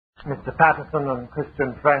Mr. Patterson and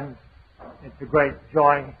Christian friends, it's a great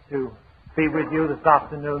joy to be with you this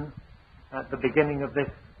afternoon at the beginning of this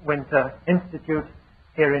Winter Institute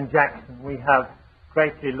here in Jackson. We have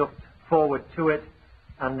greatly looked forward to it,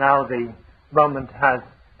 and now the moment has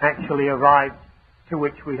actually arrived to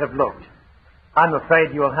which we have looked. I'm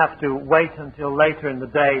afraid you'll have to wait until later in the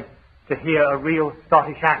day to hear a real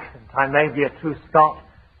Scottish accent. I may be a true Scot,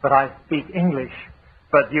 but I speak English.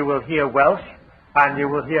 But you will hear Welsh, and you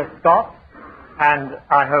will hear Scots, and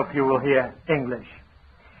I hope you will hear English.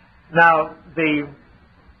 Now, the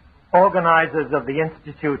organizers of the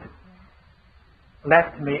Institute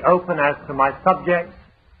left me open as to my subjects,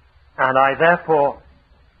 and I therefore,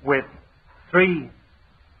 with 3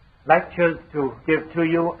 lectures to give to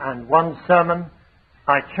you and 1 sermon,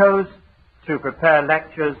 I chose to prepare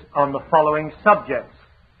lectures on the following subjects.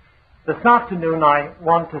 This afternoon I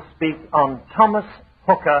want to speak on Thomas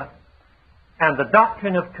Hooker and the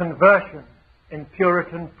doctrine of conversion in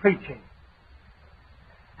Puritan preaching.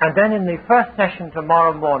 And then in the first session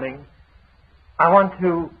tomorrow morning, I want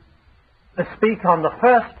to speak on the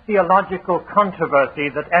first theological controversy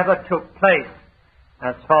that ever took place,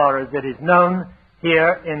 as far as it is known,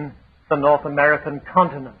 here in the North American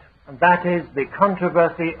continent. And that is the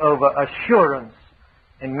controversy over assurance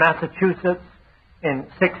in Massachusetts in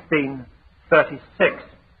 1636.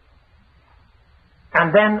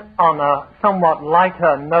 And then, on a somewhat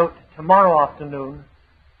lighter note, tomorrow afternoon,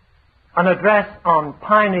 an address on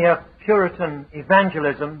pioneer Puritan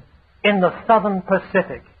evangelism in the Southern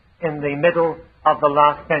Pacific in the middle of the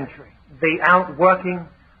last century, the outworking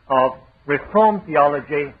of Reformed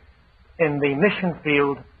theology in the mission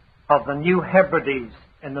field of the New Hebrides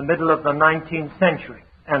in the middle of the 19th century.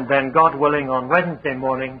 And then, God willing, on Wednesday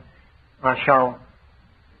morning, I shall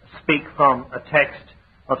speak from a text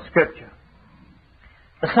of Scripture.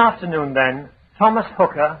 This afternoon, then, Thomas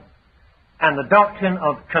Hooker and the doctrine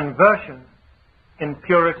of conversion in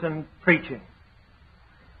Puritan preaching.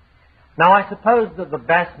 Now, I suppose that the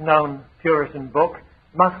best-known Puritan book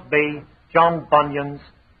must be John Bunyan's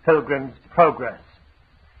Pilgrim's Progress.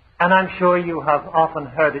 And I'm sure you have often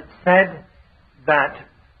heard it said that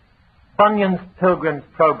Bunyan's Pilgrim's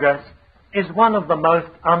Progress is one of the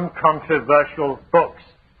most uncontroversial books.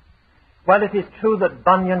 Well, it is true that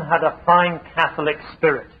Bunyan had a fine Catholic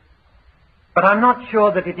spirit, but I'm not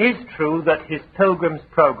sure that it is true that his Pilgrim's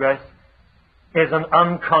Progress is an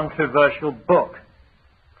uncontroversial book.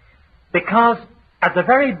 Because at the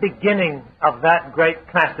very beginning of that great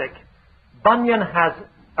classic, Bunyan has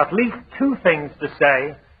at least 2 things to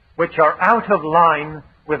say which are out of line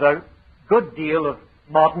with a good deal of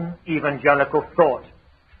modern evangelical thought.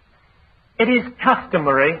 It is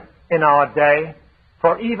customary in our day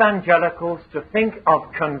for evangelicals to think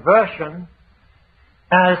of conversion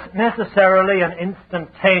as necessarily an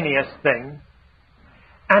instantaneous thing,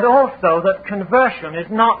 and also that conversion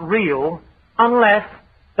is not real unless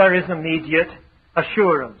there is immediate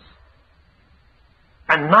assurance.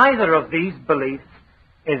 And neither of these beliefs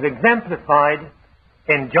is exemplified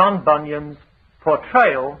in John Bunyan's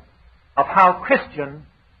portrayal of how Christian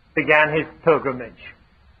began his pilgrimage.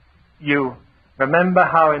 You remember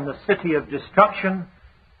how in the city of destruction,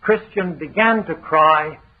 Christian began to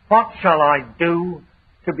cry, "What shall I do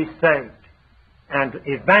to be saved?" And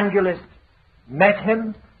evangelist met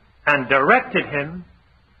him and directed him,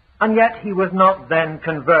 and yet he was not then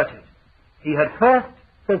converted. He had first,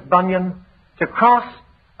 says Bunyan, to cross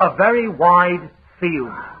a very wide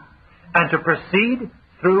field and to proceed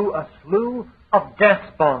through a slough of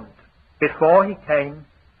despond before he came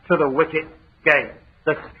to the wicket gate,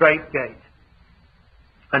 the strait gate.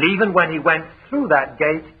 And even when he went through that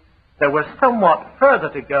gate, there was somewhat further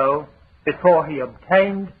to go before he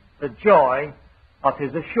obtained the joy of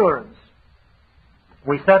his assurance.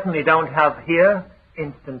 We certainly don't have here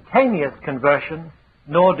instantaneous conversion,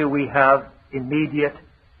 nor do we have immediate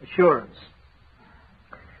assurance.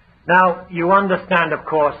 Now, you understand, of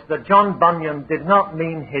course, that John Bunyan did not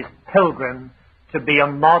mean his pilgrim to be a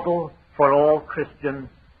model for all Christian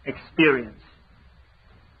experience.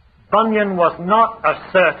 Bunyan was not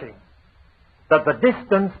asserting that the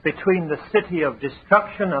distance between the city of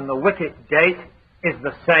destruction and the wicket gate is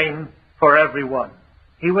the same for everyone.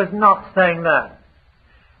 He was not saying that.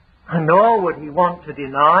 Nor would he want to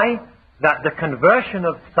deny that the conversion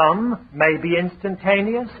of some may be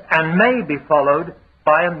instantaneous and may be followed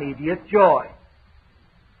by immediate joy.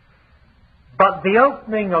 But the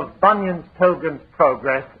opening of Bunyan's Pilgrim's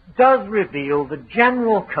Progress does reveal the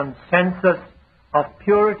general consensus of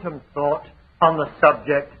Puritan thought on the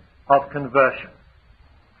subject of conversion.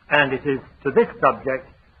 And it is to this subject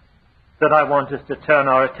that I want us to turn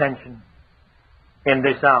our attention in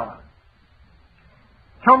this hour.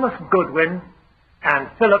 Thomas Goodwin and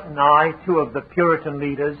Philip Nye, two of the Puritan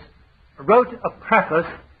leaders, wrote a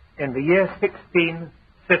preface in the year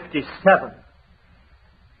 1657.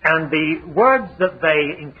 And the words that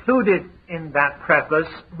they included in that preface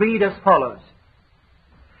read as follows.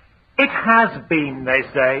 It has been, they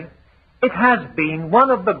say, it has been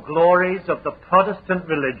one of the glories of the Protestant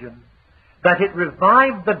religion that it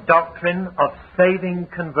revived the doctrine of saving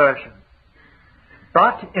conversion.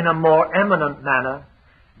 But in a more eminent manner,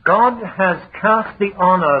 God has cast the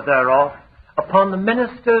honor thereof upon the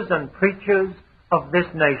ministers and preachers of this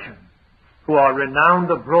nation, who are renowned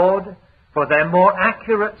abroad for their more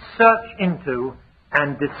accurate search into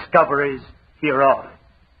and discoveries hereof.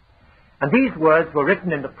 And these words were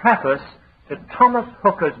written in the preface to Thomas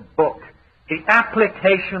Hooker's book, The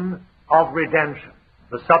Application of Redemption,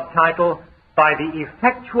 the subtitle, By the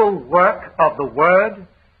Effectual Work of the Word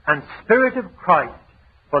and Spirit of Christ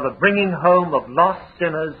for the Bringing Home of Lost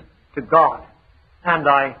Sinners to God. And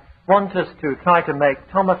I want us to try to make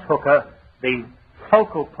Thomas Hooker the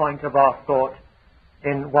focal point of our thought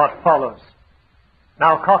in what follows.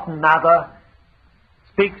 Now, Cotton Mather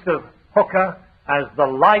speaks of Hooker as the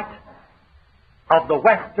light of the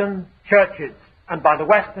Western churches. And by the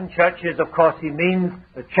Western churches, of course, he means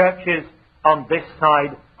the churches on this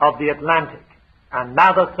side of the Atlantic. And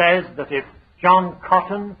Mather says that if John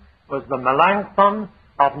Cotton was the Melanchthon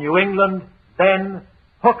of New England, then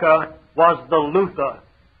Hooker was the Luther.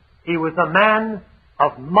 He was a man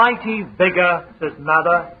of mighty vigor, says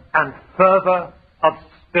Mather, and fervor of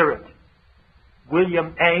spirit.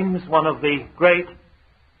 William Ames, one of the great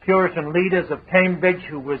Puritan leaders of Cambridge,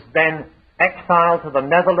 who was then exiled to the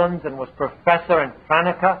Netherlands and was professor in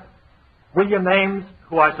Franeker. William Ames,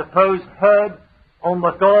 who I suppose heard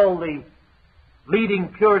almost all the leading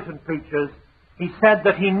Puritan preachers, he said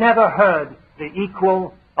that he never heard the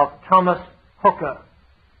equal of Thomas Hooker.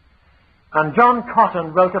 And John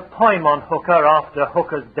Cotton wrote a poem on Hooker after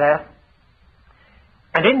Hooker's death.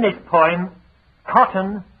 And in this poem,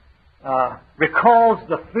 Cotton recalls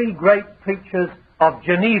the three great preachers of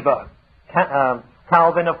Geneva,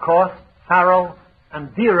 Calvin, of course, Farel,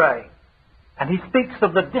 and Viret. And he speaks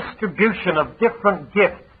of the distribution of different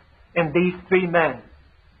gifts in these three men.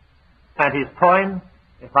 And his poem,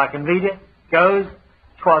 if I can read it, goes,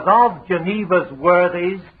 "'Twas of Geneva's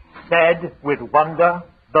worthies, said with wonder,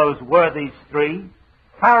 those worthies three,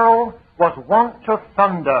 Farel was wont to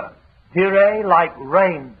thunder, Viret like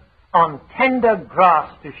rain, on tender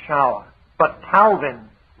grass to shower, but Calvin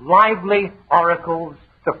lively oracles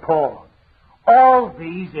to pour. All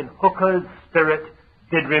these in Hooker's spirit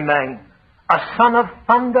did remain, a son of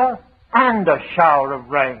thunder and a shower of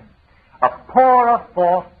rain, a pourer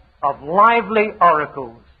forth of lively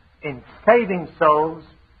oracles, in saving souls,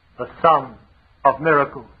 the son of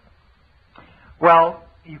miracles." Well,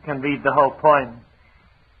 you can read the whole poem.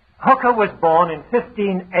 Hooker was born in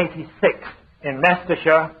 1586 in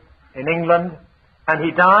Leicestershire, in England, and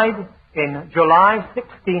he died in July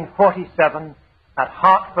 1647 at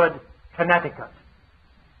Hartford, Connecticut.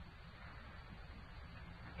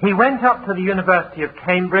 He went up to the University of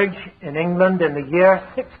Cambridge in England in the year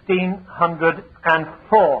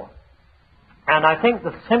 1604. And I think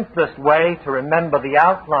the simplest way to remember the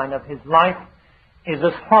outline of his life is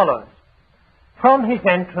as follows. From his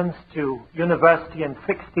entrance to university in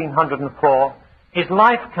 1604, his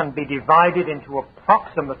life can be divided into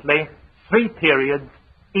approximately 3 periods,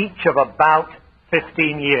 each of about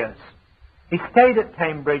 15 years. He stayed at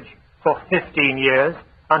Cambridge for 15 years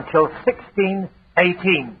until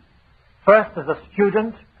 1618, first as a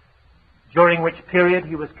student, during which period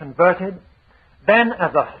he was converted, then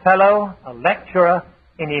as a fellow, a lecturer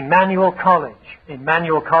in Emmanuel College,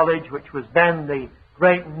 which was then the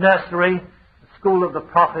great nursery, the school of the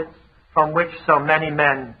prophets, from which so many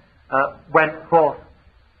men went forth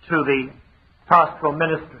to the pastoral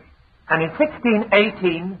ministry. And in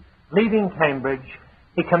 1618, leaving Cambridge,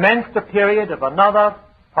 he commenced a period of another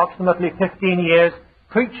approximately 15 years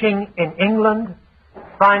preaching in England,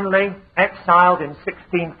 finally exiled in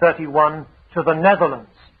 1631 to the Netherlands.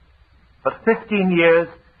 But 15 years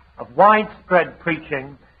of widespread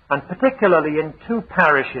preaching, and particularly in 2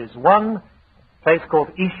 parishes, one a place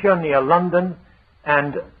called Esher near London,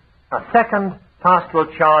 and a second pastoral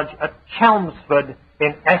charge at Chelmsford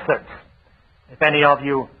in Essex. If any of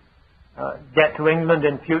you get to England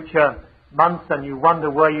in future months and you wonder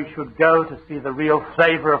where you should go to see the real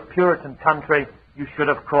flavor of Puritan country, you should,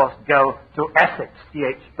 of course, go to Essex.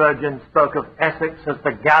 C.H. Spurgeon spoke of Essex as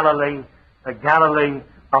the Galilee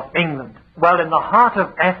of England. Well, in the heart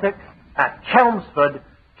of Essex, at Chelmsford,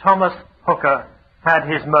 Thomas Hooker had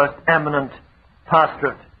his most eminent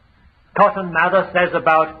pastorate. Cotton Mather says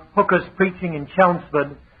about Hooker's preaching in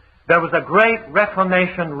Chelmsford, there was a great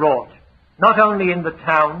reformation wrought, not only in the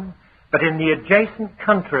town, but in the adjacent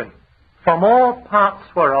country. From all parts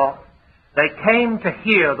whereof they came to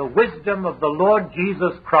hear the wisdom of the Lord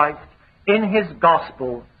Jesus Christ in his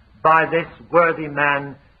gospel by this worthy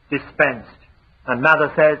man dispensed. And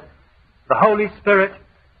Mather says, the Holy Spirit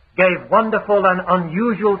gave wonderful and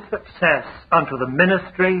unusual success unto the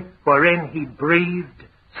ministry wherein he breathed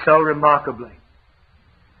so remarkably.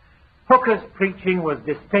 Hooker's preaching was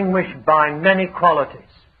distinguished by many qualities,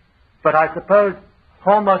 but I suppose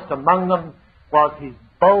foremost among them was his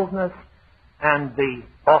boldness and the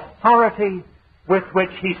authority with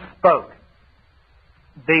which he spoke.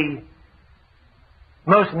 The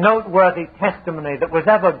most noteworthy testimony that was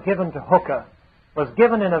ever given to Hooker was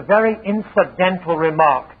given in a very incidental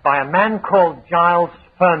remark by a man called Giles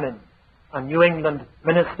Firmin, a New England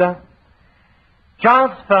minister.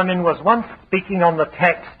 Giles Firmin was once speaking on the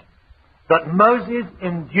text that Moses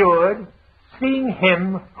endured seeing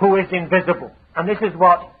him who is invisible. And this is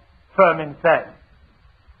what Firmin says.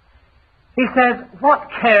 He says, what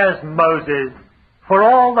cares Moses for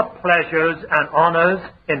all the pleasures and honors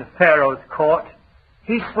in Pharaoh's court?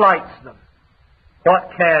 He slights them.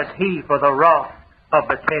 What cares he for the wrath of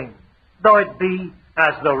the king, though it be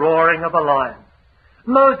as the roaring of a lion?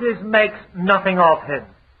 Moses makes nothing of him.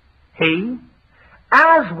 He,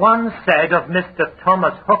 as one said of Mr.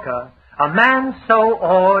 Thomas Hooker, a man so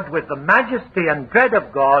awed with the majesty and dread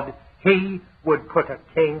of God, he would put a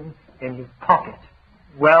king in his pocket.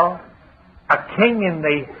 Well, a king in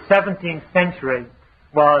the 17th century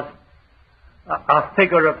was a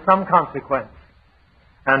figure of some consequence.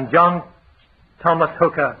 And John Thomas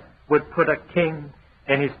Hooker would put a king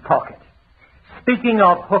in his pocket. Speaking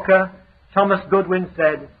of Hooker, Thomas Goodwin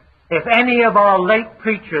said, if any of our late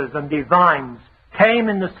preachers and divines came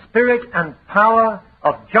in the spirit and power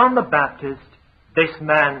of John the Baptist, this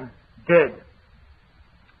man did.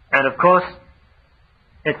 And of course,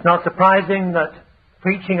 it's not surprising that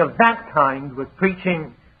preaching of that kind was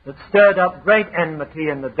preaching that stirred up great enmity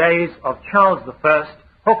in the days of Charles I.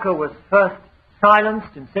 Hooker was first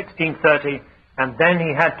silenced in 1630, and then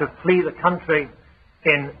he had to flee the country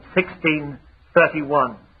in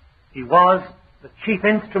 1631. He was the chief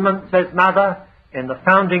instrument, says Mather, in the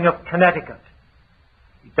founding of Connecticut.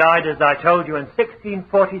 He died, as I told you, in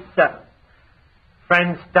 1647.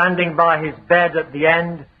 Friends standing by his bed at the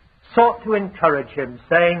end sought to encourage him,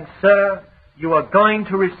 saying, Sir, you are going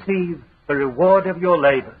to receive the reward of your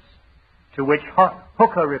labors. To which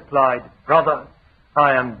Hooker replied, Brother,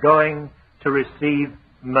 I am going to receive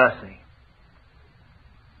mercy.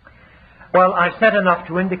 Well, I've said enough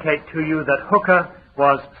to indicate to you that Hooker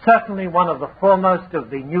was certainly one of the foremost of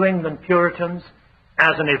the New England Puritans.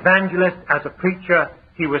 As an evangelist, as a preacher,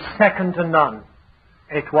 he was second to none.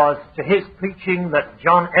 It was to his preaching that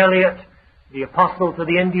John Eliot, the apostle to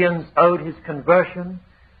the Indians, owed his conversion.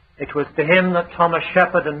 It was to him that Thomas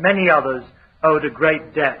Shepard and many others owed a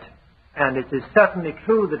great debt. And it is certainly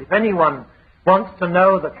true that if anyone wants to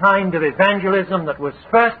know the kind of evangelism that was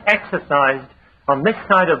first exercised on this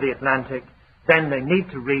side of the Atlantic, then they need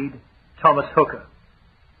to read Thomas Hooker.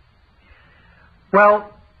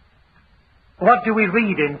 Well, what do we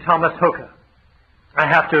read in Thomas Hooker? I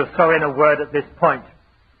have to throw in a word at this point.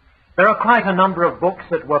 There are quite a number of books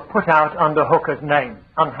that were put out under Hooker's name.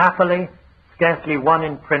 Unhappily, scarcely one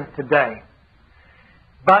in print today.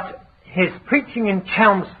 But his preaching in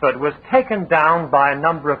Chelmsford was taken down by a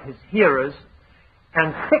number of his hearers,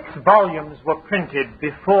 and 6 volumes were printed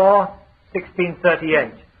before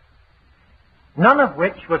 1638, none of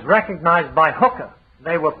which was recognized by Hooker.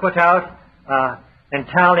 They were put out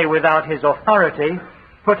entirely without his authority,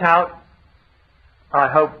 put out, I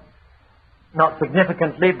hope not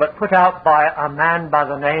significantly, but put out by a man by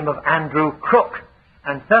the name of Andrew Crook.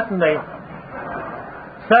 And certainly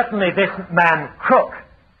this man Crook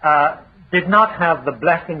did not have the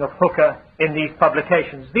blessing of Hooker in these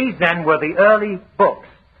publications. These then were the early books.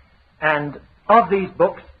 And of these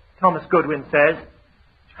books, Thomas Goodwin says,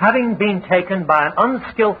 having been taken by an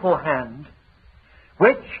unskillful hand,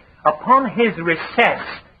 which, upon his recess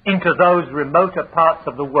into those remoter parts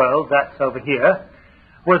of the world, that's over here,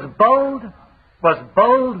 was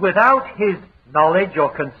bold without his knowledge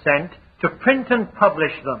or consent to print and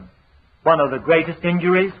publish them, one of the greatest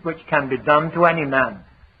injuries which can be done to any man.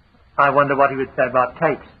 I wonder what he would say about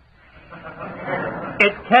tapes.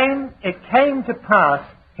 It came to pass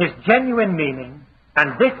his genuine meaning,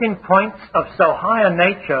 and this in points of so high a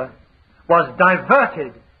nature, was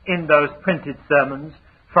diverted in those printed sermons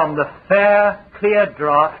from the fair, clear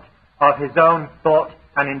draught of his own thought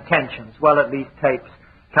and intentions. Well, at least tapes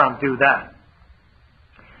can't do that.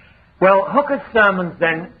 Well, Hooker's sermons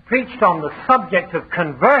then, preached on the subject of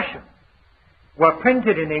conversion, were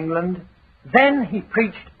printed in England. Then he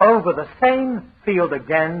preached over the same field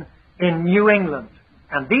again in New England.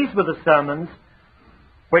 And these were the sermons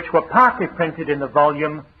which were partly printed in the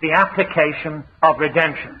volume, The Application of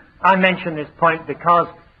Redemption. I mention this point because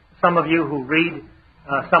some of you who read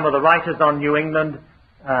some of the writers on New England,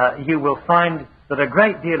 you will find that a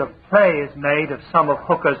great deal of play is made of some of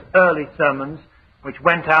Hooker's early sermons, which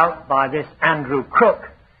went out by this Andrew Crook.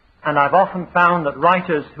 And I've often found that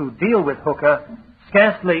writers who deal with Hooker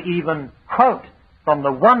scarcely even quote from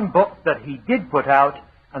the one book that he did put out,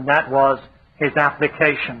 and that was his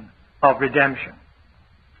Application of Redemption.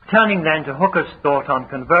 Turning then to Hooker's thought on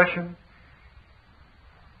conversion,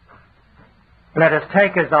 let us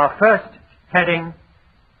take as our first heading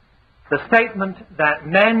the statement that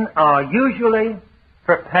men are usually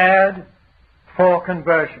prepared for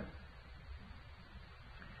conversion.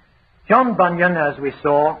 John Bunyan, as we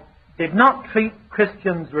saw, did not treat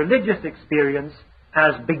Christians' religious experience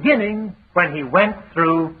as beginning when he went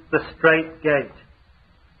through the strait gate.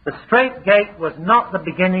 The strait gate was not the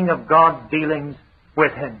beginning of God's dealings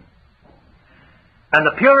with him. And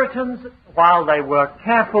the Puritans, while they were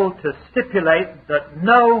careful to stipulate that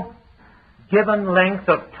no given length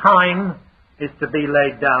of time is to be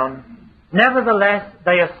laid down, nevertheless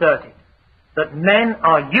they asserted that men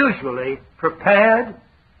are usually prepared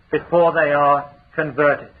before they are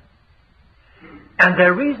converted. And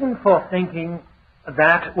their reason for thinking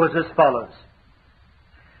that was as follows.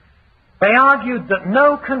 They argued that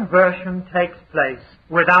no conversion takes place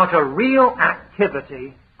without a real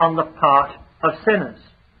activity on the part of sinners.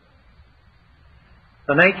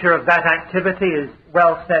 The nature of that activity is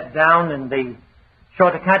well set down in the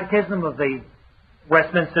Shorter Catechism of the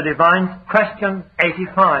Westminster Divines, question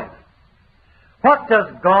 85. What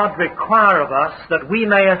does God require of us that we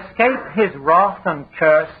may escape his wrath and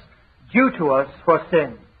curse due to us for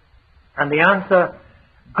sin? And the answer,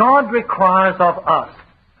 God requires of us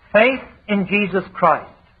faith in Jesus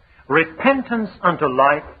Christ, repentance unto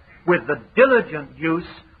life, with the diligent use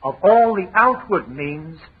of all the outward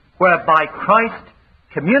means whereby Christ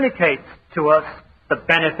communicates to us the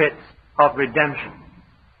benefits of redemption.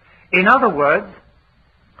 In other words,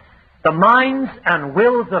 the minds and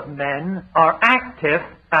wills of men are active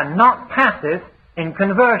and not passive in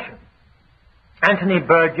conversion. Anthony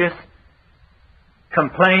Burgess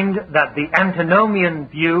complained that the antinomian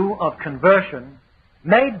view of conversion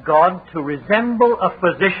made God to resemble a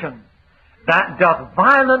physician that doth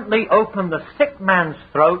violently open the sick man's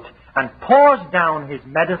throat and pours down his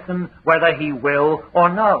medicine whether he will or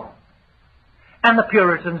no. And the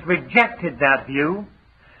Puritans rejected that view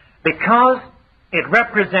because it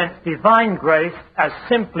represents divine grace as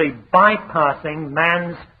simply bypassing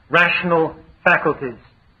man's rational faculties.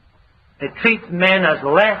 It treats men as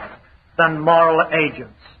less than moral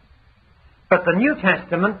agents. But the New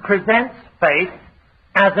Testament presents faith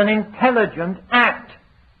as an intelligent act.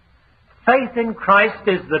 Faith in Christ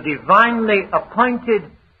is the divinely appointed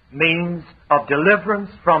means of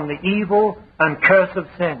deliverance from the evil and curse of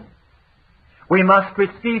sin. We must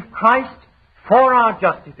receive Christ for our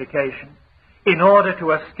justification in order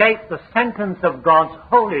to escape the sentence of God's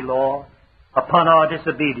holy law upon our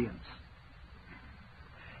disobedience.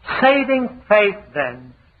 Saving faith,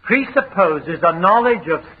 then, presupposes a knowledge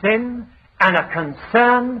of sin and a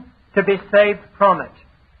concern to be saved from it.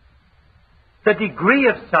 The degree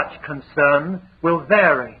of such concern will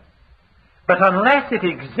vary, but unless it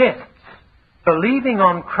exists, believing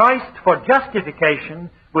on Christ for justification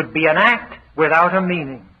would be an act without a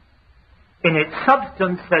meaning. In its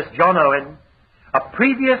substance, says John Owen, a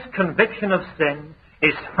previous conviction of sin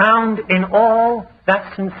is found in all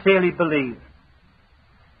that sincerely believe.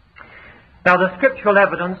 Now, the scriptural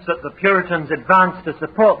evidence that the Puritans advanced to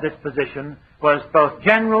support this position was both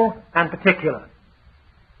general and particular.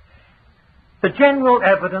 The general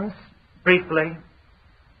evidence, briefly,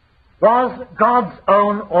 was God's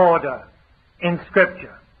own order in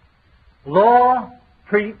Scripture. Law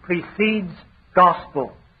precedes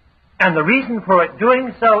gospel. And the reason for it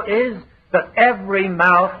doing so is that every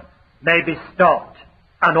mouth may be stopped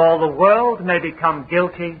and all the world may become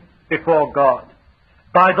guilty before God.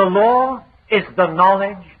 By the law is the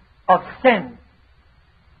knowledge of sin.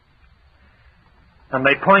 And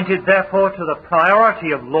they pointed, therefore, to the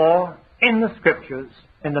priority of law in the Scriptures,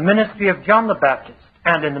 in the ministry of John the Baptist,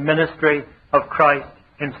 and in the ministry of Christ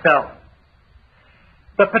himself.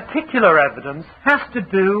 The particular evidence has to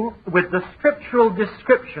do with the scriptural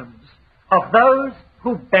descriptions of those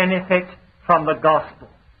who benefit from the gospel.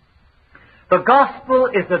 The gospel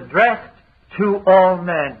is addressed to all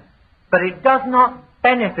men, but it does not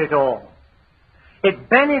benefit all. It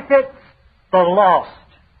benefits the lost,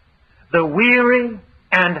 the weary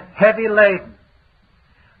and heavy laden,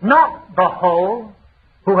 not the whole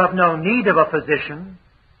who have no need of a physician,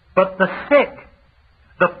 but the sick,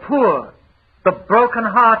 the poor, the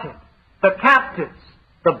broken-hearted, the captives,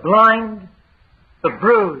 the blind, the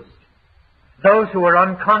bruised. Those who are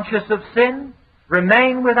unconscious of sin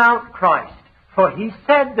remain without Christ, for he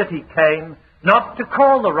said that he came not to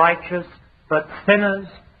call the righteous, but sinners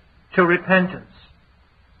to repentance.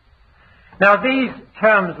 Now, these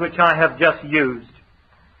terms which I have just used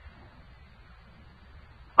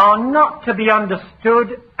are not to be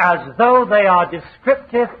understood as though they are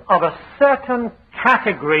descriptive of a certain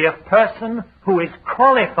category of person who is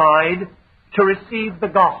qualified to receive the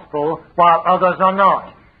gospel while others are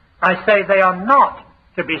not. I say they are not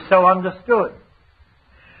to be so understood.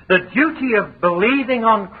 The duty of believing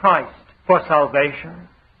on Christ for salvation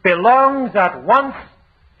belongs at once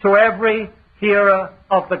to every hearer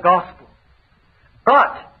of the gospel.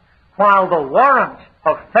 But while the warrant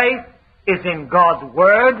of faith is in God's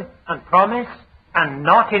word and promise and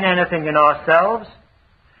not in anything in ourselves,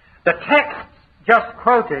 the texts just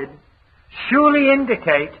quoted surely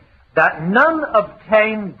indicate that none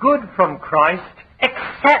obtain good from Christ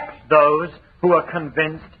except those who are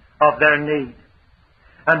convinced of their need.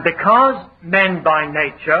 And because men by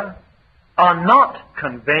nature are not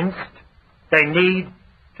convinced, they need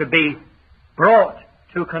to be brought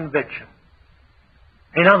to conviction.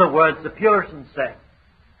 In other words, the Puritans say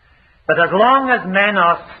that as long as men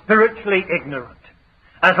are spiritually ignorant,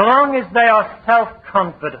 as long as they are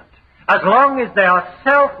self-confident, as long as they are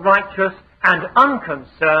self-righteous and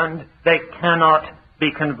unconcerned, they cannot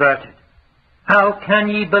be converted. How can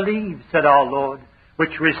ye believe, said our Lord,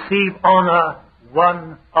 which receive honor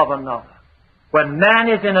one of another? When man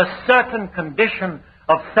is in a certain condition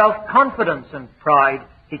of self-confidence and pride,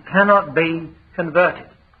 he cannot be converted.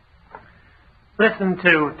 Listen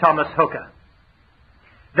to Thomas Hooker.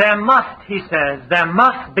 There must, he says, there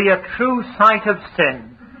must be a true sight of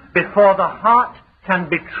sin before the heart can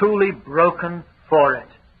be truly broken for it.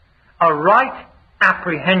 A right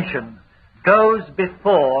apprehension goes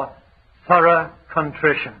before thorough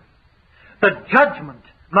contrition. The judgment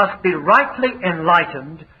must be rightly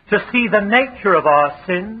enlightened to see the nature of our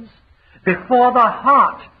sins before the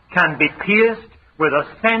heart can be pierced with a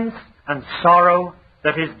sense and sorrow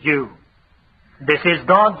that is due. This is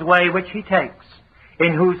God's way which he takes,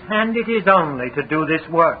 in whose hand it is only to do this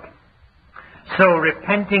work. So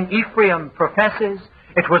repenting Ephraim professes,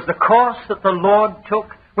 it was the course that the Lord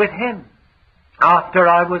took with him. After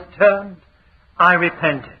I was turned, I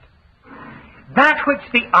repented. That which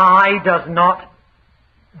the eye does not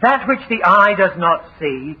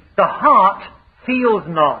see, the heart feels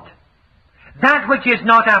not. That which is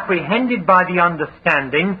not apprehended by the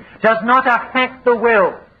understanding does not affect the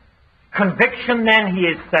will. Conviction, then, he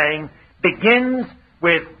is saying, begins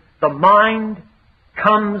with the mind,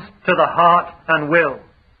 comes to the heart and will.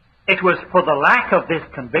 It was for the lack of this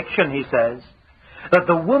conviction, he says, that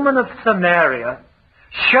the woman of Samaria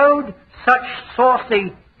showed such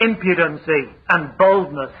saucy impudency and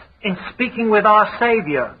boldness in speaking with our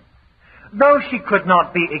Savior, though she could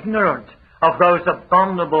not be ignorant of those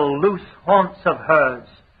abominable loose haunts of hers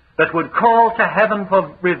that would call to heaven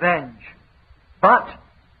for revenge. But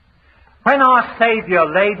when our Savior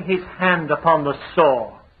laid his hand upon the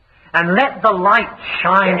sore and let the light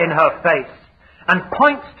shine in her face and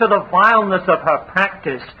points to the vileness of her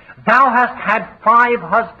practice, thou hast had 5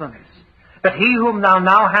 husbands, but he whom thou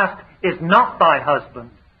now hast is not thy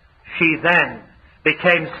husband, she then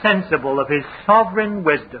became sensible of his sovereign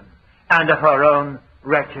wisdom and of her own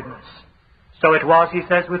wretchedness. So it was, he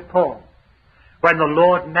says, with Paul. When the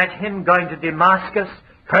Lord met him going to Damascus,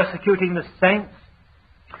 persecuting the saints,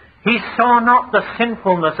 he saw not the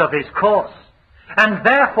sinfulness of his course, and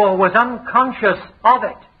therefore was unconscious of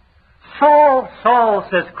it. Saul, Saul,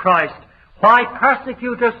 says Christ, why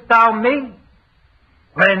persecutest thou me?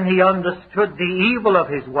 When he understood the evil of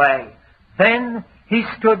his way, then he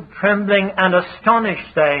stood trembling and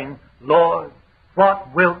astonished, saying, Lord,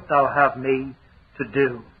 what wilt thou have me to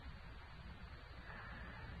do?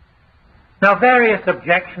 Now, various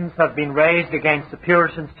objections have been raised against the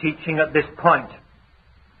Puritans' teaching at this point.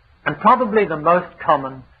 And probably the most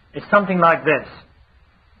common is something like this.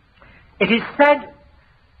 It is said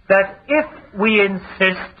that if we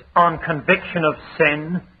insist on conviction of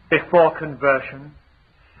sin before conversion,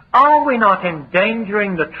 are we not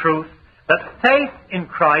endangering the truth that faith in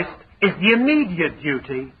Christ is the immediate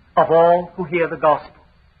duty of all who hear the gospel?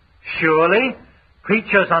 Surely,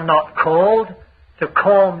 Preachers are not called to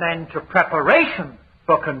call men to preparation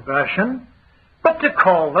for conversion, but to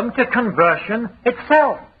call them to conversion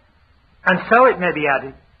itself. And so it may be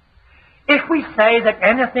added, if we say that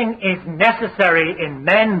anything is necessary in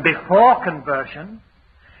men before conversion,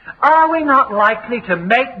 are we not likely to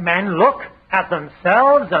make men look at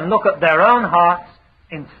themselves and look at their own hearts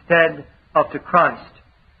instead of to Christ?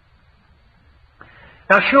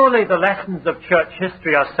 Now surely the lessons of church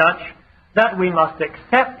history are such that we must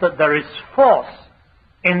accept that there is force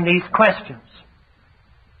in these questions.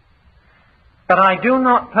 But I do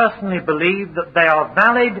not personally believe that they are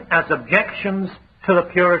valid as objections to the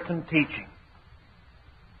Puritan teaching.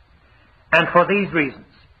 And for these reasons,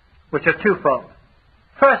 which are twofold.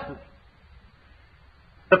 Firstly,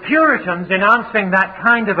 the Puritans, in answering that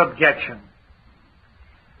kind of objection,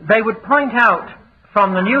 they would point out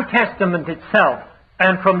from the New Testament itself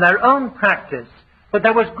and from their own practice that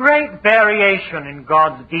there was great variation in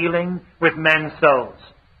God's dealing with men's souls.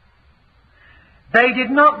 They did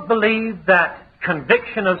not believe that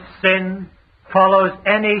conviction of sin follows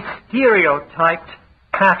any stereotyped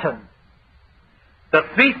pattern. The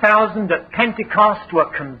 3,000 at Pentecost were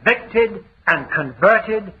convicted and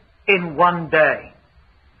converted in one day.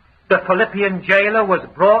 The Philippian jailer was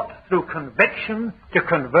brought through conviction to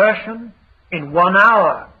conversion in 1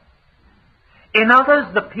 hour. In others,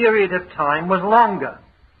 the period of time was longer.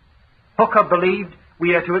 Hooker believed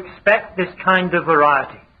we are to expect this kind of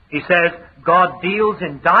variety. He says, God deals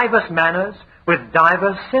in divers manners with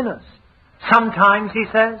divers sinners. Sometimes, he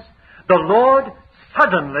says, the Lord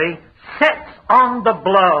suddenly sets on the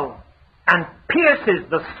blow and pierces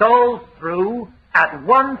the soul through at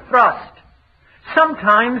one thrust.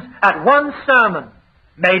 Sometimes at one sermon,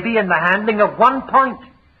 maybe in the handling of one point.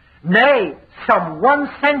 Nay, some one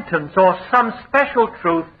sentence or some special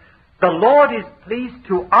truth, the Lord is pleased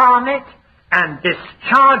to arm it and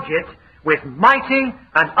discharge it with mighty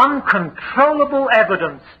and uncontrollable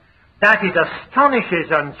evidence that it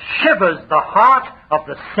astonishes and shivers the heart of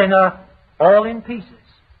the sinner all in pieces.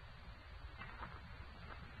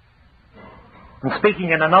 And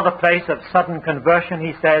speaking in another place of sudden conversion,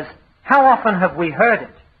 he says, how often have we heard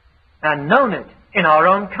it and known it in our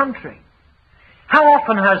own country? How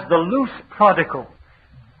often has the loose prodigal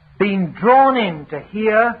been drawn in to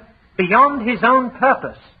hear beyond his own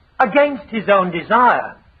purpose, against his own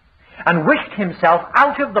desire, and wished himself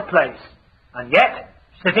out of the place, and yet,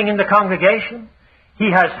 sitting in the congregation,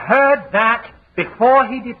 he has heard that before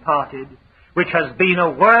he departed, which has been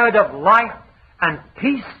a word of life and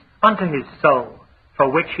peace unto his soul, for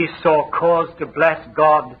which he saw cause to bless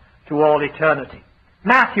God to all eternity.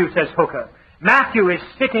 Matthew, says Hooker, Matthew is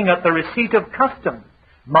sitting at the receipt of custom,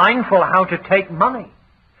 mindful how to take money.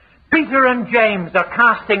 Peter and James are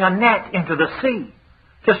casting a net into the sea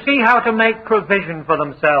to see how to make provision for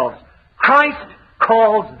themselves. Christ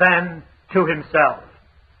calls them to himself,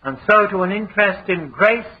 and so to an interest in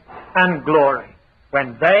grace and glory,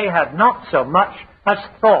 when they had not so much as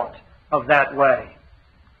thought of that way.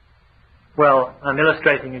 Well, I'm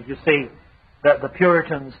illustrating, as you see, that the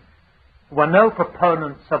Puritans were no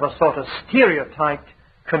proponents of a sort of stereotyped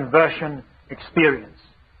conversion experience.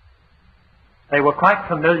 They were quite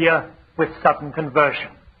familiar with sudden conversion,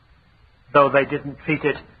 though they didn't treat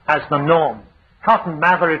it as the norm. Cotton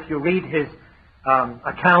Mather, if you read his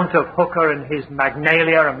account of Hooker and his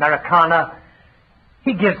Magnalia Americana,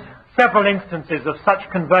 he gives several instances of such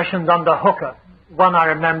conversions under Hooker. One I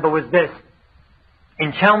remember was this.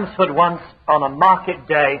 In Chelmsford once, on a market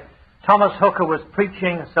day, Thomas Hooker was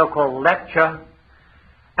preaching a so-called lecture,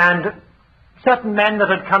 and certain men that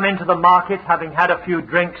had come into the market, having had a few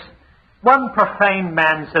drinks, one profane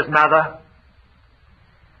man, says Mather,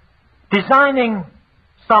 designing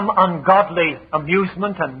some ungodly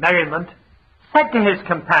amusement and merriment, said to his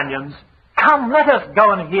companions, "Come, let us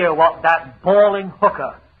go and hear what that bawling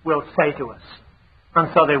Hooker will say to us."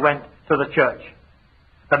 And so they went to the church.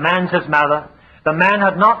 The man, says Mather, the man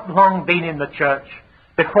had not long been in the church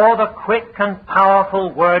before the quick and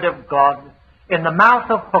powerful word of God in the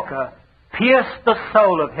mouth of Hooker pierced the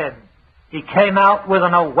soul of him. He came out with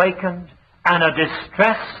an awakened and a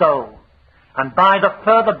distressed soul. And by the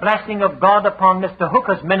further blessing of God upon Mr.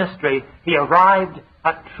 Hooker's ministry, he arrived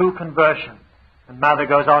at true conversion. And Mather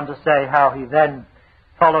goes on to say how he then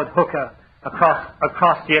followed Hooker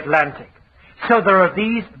across the Atlantic. So there are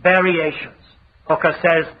these variations. Hooker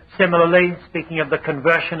says, similarly, speaking of the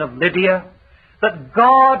conversion of Lydia, that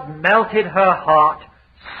God melted her heart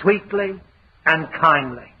sweetly and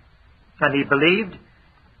kindly. And he believed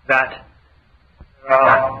that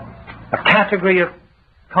a category of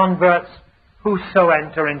converts who so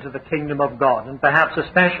enter into the kingdom of God, and perhaps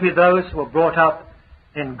especially those who are brought up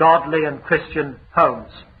in godly and Christian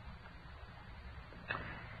homes.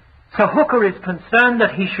 So Hooker is concerned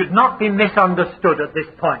that he should not be misunderstood at this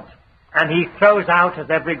point, and he throws out, as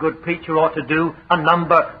every good preacher ought to do, a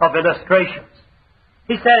number of illustrations.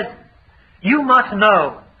 He says, "You must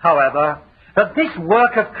know, however, that this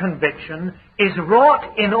work of conviction is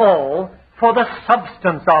wrought in all for the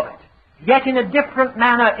substance of it, yet in a different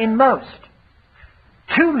manner in most.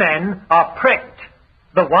 2 men are pricked,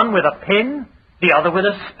 the one with a pin, the other with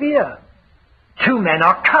a spear. 2 men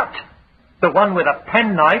are cut, the one with a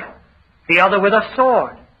penknife, the other with a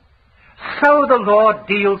sword. So the Lord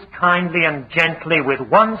deals kindly and gently with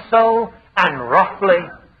one soul and roughly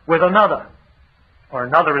with another." Or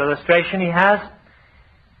another illustration he has,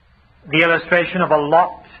 the illustration of a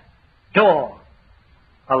locked door.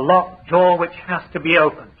 A locked door which has to be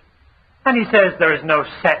opened. And he says there is no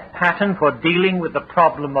set pattern for dealing with the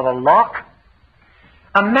problem of a lock.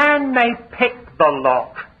 A man may pick the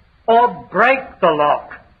lock or break the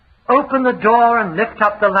lock, open the door and lift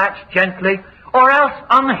up the latch gently, or else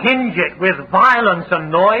unhinge it with violence and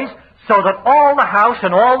noise, so that all the house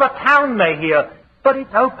and all the town may hear. But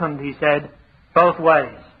it's opened, he said, both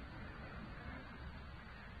ways.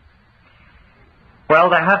 Well,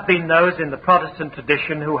 there have been those in the Protestant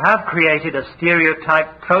tradition who have created a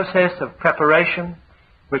stereotyped process of preparation,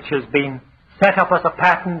 which has been set up as a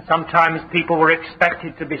pattern. Sometimes people were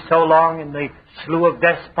expected to be so long in the Slough of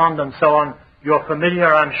Despond and so on. You're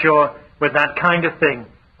familiar, I'm sure, with that kind of thing.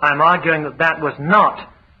 I'm arguing that that was not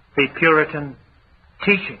the Puritan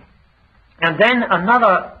teaching. And then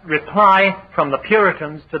another reply from the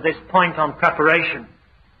Puritans to this point on preparation.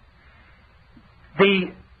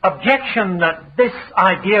 The objection that this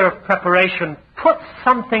idea of preparation puts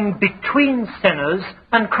something between sinners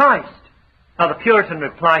and Christ. Now, the Puritan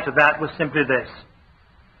reply to that was simply this: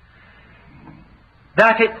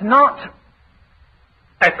 that it's not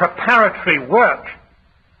a preparatory work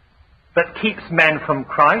that keeps men from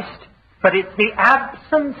Christ, but it's the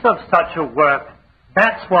absence of such a work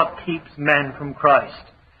that's what keeps men from Christ.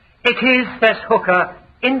 It is, says Hooker,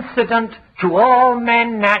 incident to all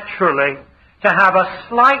men naturally to have a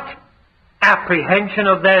slight apprehension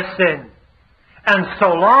of their sin. And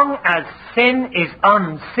so long as sin is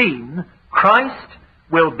unseen, Christ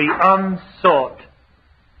will be unsought.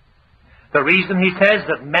 The reason, he says,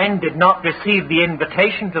 that men did not receive the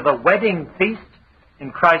invitation to the wedding feast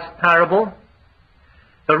in Christ's parable,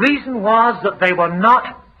 the reason was that they were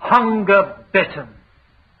not hunger-bitten.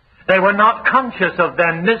 They were not conscious of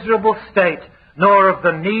their miserable state, nor of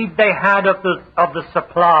the need they had of the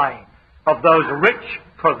supply of those rich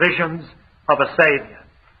provisions of a Savior.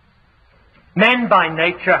 Men by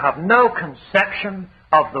nature have no conception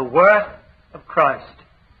of the worth of Christ.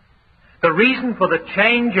 The reason for the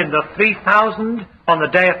change in the 3,000 on the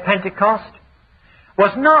day of Pentecost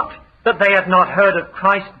was not that they had not heard of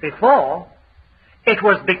Christ before. It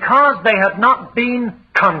was because they had not been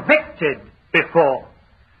convicted before.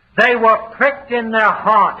 They were pricked in their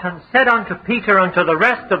heart and said unto Peter and to the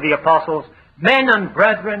rest of the apostles, "Men and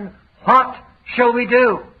brethren, what shall we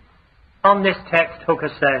do?" On this text, Hooker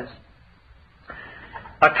says,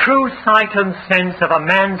 a true sight and sense of a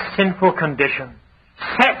man's sinful condition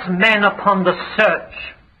sets men upon the search,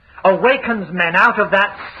 awakens men out of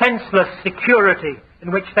that senseless security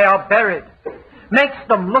in which they are buried, makes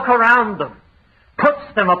them look around them, puts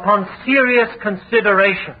them upon serious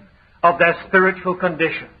consideration of their spiritual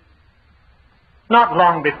condition. Not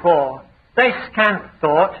long before, they scant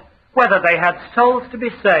thought whether they had souls to be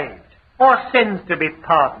saved, or sins to be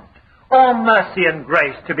pardoned, or mercy and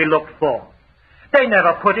grace to be looked for. They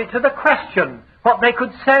never put it to the question what they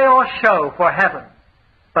could say or show for heaven.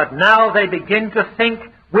 But now they begin to think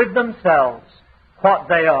with themselves what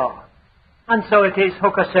they are. And so it is,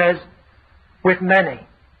 Hooker says, with many.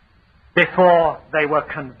 Before they were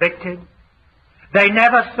convicted, they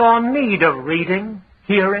never saw need of reading,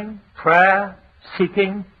 hearing, prayer,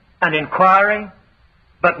 seeking, and inquiry.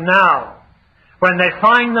 But now, when they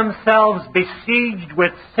find themselves besieged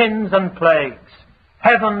with sins and plagues,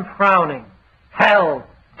 heaven frowning, hell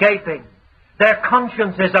gaping, their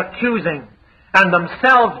consciences accusing, and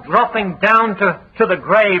themselves dropping down to the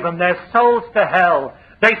grave and their souls to hell,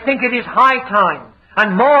 they think it is high time,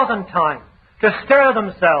 and more than time, to stir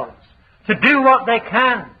themselves, to do what they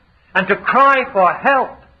can, and to cry for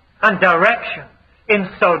help and direction in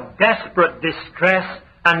so desperate distress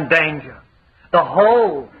and danger. The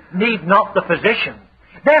whole need not the physician.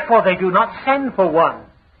 Therefore they do not send for one,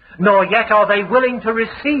 nor yet are they willing to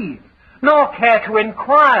receive, nor care to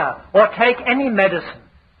inquire or take any medicine.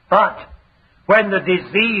 But when the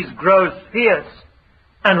disease grows fierce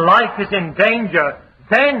and life is in danger,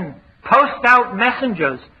 then post out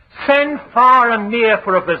messengers, send far and near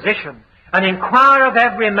for a physician, and inquire of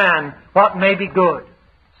every man what may be good.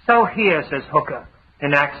 So here, says Hooker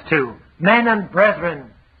in Acts 2, men and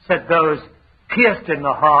brethren, said those pierced in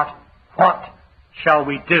the heart, what shall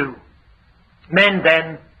we do? Men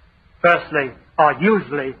then, firstly, are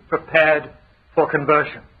usually prepared for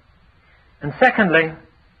conversion. And secondly,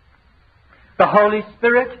 the Holy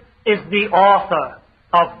Spirit is the author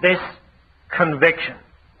of this conviction.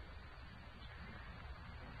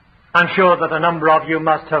 I'm sure that a number of you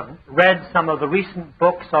must have read some of the recent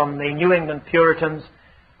books on the New England Puritans,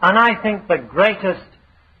 and I think the greatest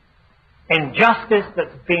injustice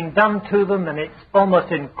that's been done to them, and it's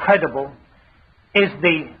almost incredible, is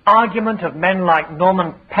the argument of men like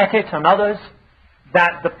Norman Pettit and others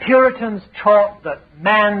that the Puritans taught that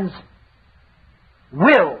man's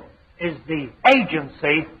will is the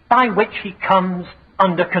agency by which he comes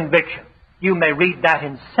under conviction. You may read that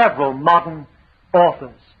in several modern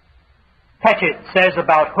authors. Pettit says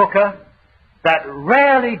about Hooker that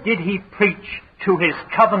rarely did he preach to his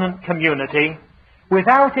covenant community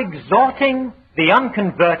without exhorting the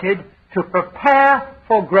unconverted to prepare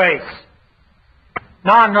for grace.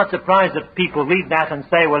 Now, I'm not surprised that people read that and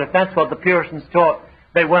say, well, if that's what the Puritans taught,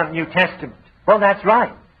 they weren't New Testament. Well, that's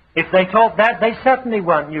right. If they taught that, they certainly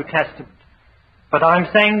weren't New Testament. But I'm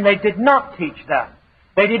saying they did not teach that.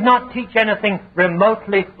 They did not teach anything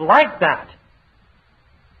remotely like that.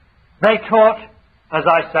 They taught, as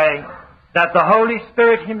I say, that the Holy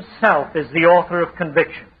Spirit himself is the author of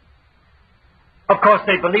conviction. Of course,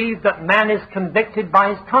 they believe that man is convicted by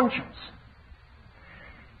his conscience.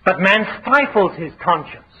 But man stifles his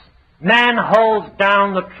conscience. Man holds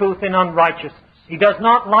down the truth in unrighteousness. He does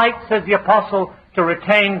not like, says the apostle, to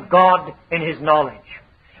retain God in his knowledge.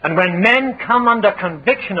 And when men come under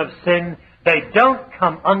conviction of sin, they don't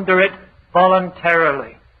come under it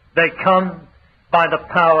voluntarily. They come by the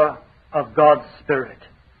power of God's Spirit.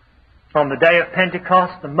 On the day of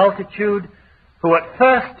Pentecost, the multitude who at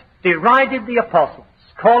first derided the apostles,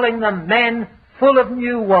 calling them men full of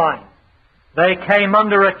new wine, they came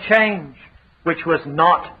under a change which was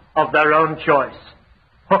not of their own choice.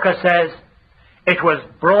 Hooker says, it was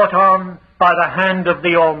brought on by the hand of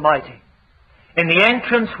the Almighty, in the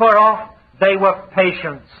entrance whereof they were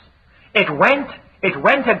patients. It went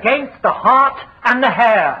against the heart and the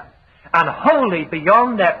hair, and wholly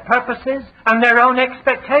beyond their purposes and their own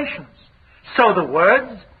expectations. So the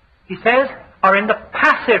words, he says, are in the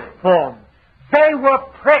passive form. They were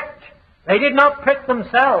pricked. They did not prick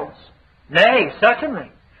themselves. Nay,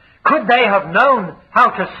 certainly. Could they have known how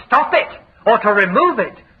to stop it or to remove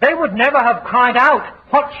it, they would never have cried out,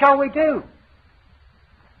 what shall we do?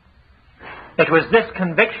 It was this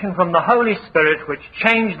conviction from the Holy Spirit which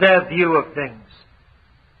changed their view of things.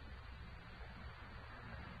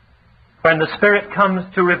 When the Spirit comes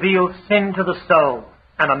to reveal sin to the soul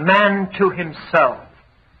and a man to himself,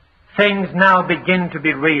 things now begin to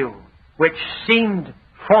be real, which seemed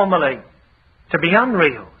formerly to be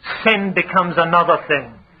unreal. Sin becomes another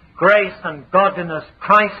thing. Grace and godliness,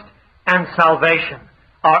 Christ and salvation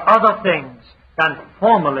are other things than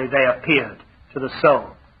formerly they appeared to the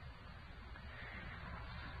soul.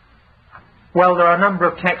 Well, there are a number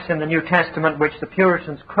of texts in the New Testament which the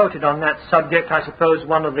Puritans quoted on that subject. I suppose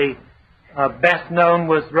one of the best known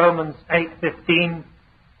was Romans 8:15.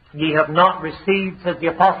 Ye have not received, says the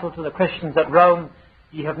apostle to the Christians at Rome,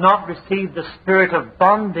 ye have not received the spirit of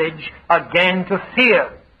bondage again to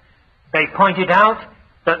fear. They pointed out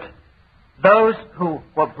that those who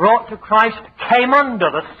were brought to Christ came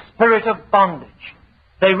under the spirit of bondage.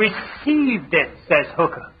 They received it, says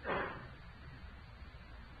Hooker.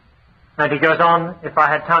 And he goes on, if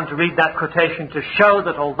I had time to read that quotation, to show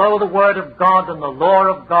that although the Word of God and the law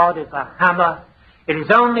of God is a hammer, it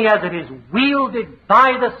is only as it is wielded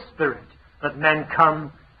by the Spirit that men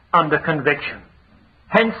come under conviction.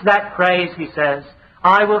 Hence that phrase, he says,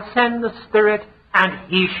 I will send the Spirit and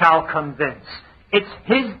he shall convince. It's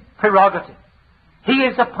his prerogative. He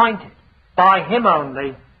is appointed. By him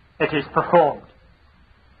only it is performed.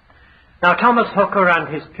 Now, Thomas Hooker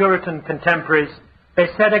and his Puritan contemporaries, they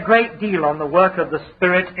said a great deal on the work of the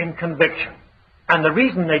Spirit in conviction. And the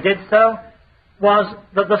reason they did so was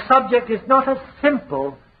that the subject is not as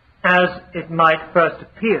simple as it might first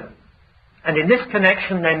appear. And in this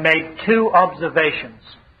connection they made two observations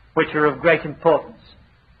which are of great importance.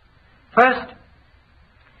 First,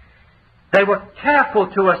 they were careful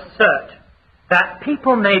to assert that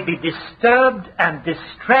people may be disturbed and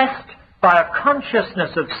distressed by a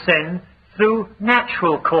consciousness of sin through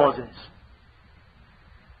natural causes.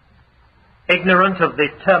 Ignorant of the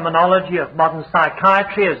terminology of modern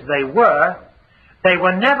psychiatry as they were, they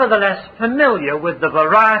were nevertheless familiar with the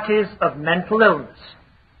varieties of mental illness.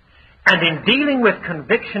 And in dealing with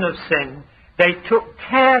conviction of sin, they took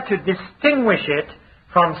care to distinguish it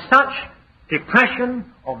from such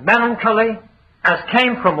depression or melancholy as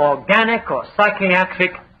came from organic or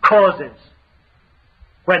psychiatric causes.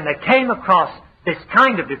 When they came across this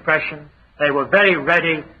kind of depression, they were very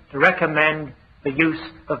ready to recommend the use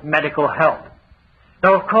of medical help.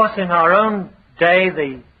 Now, of course, in our own day,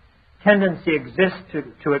 the tendency exists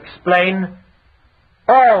to explain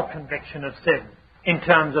all conviction of sin in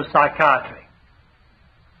terms of psychiatry.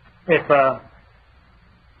 If a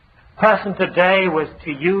person today was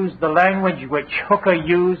to use the language which Hooker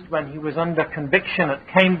used when he was under conviction at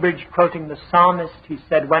Cambridge, quoting the psalmist, he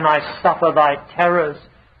said, "When I suffer thy terrors,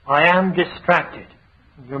 I am distracted."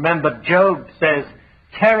 You remember Job says,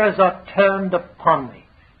 "Terrors are turned upon me.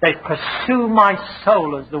 They pursue my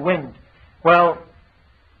soul as the wind." Well,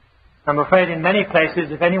 I'm afraid in many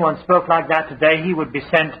places, if anyone spoke like that today, he would be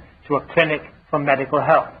sent to a clinic for medical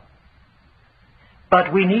help.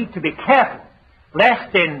 But we need to be careful,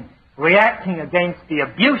 lest in reacting against the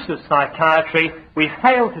abuse of psychiatry, we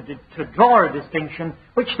fail to draw a distinction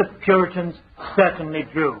which the Puritans certainly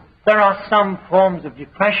drew. There are some forms of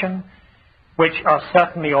depression which are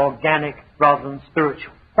certainly organic rather than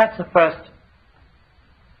spiritual. That's the first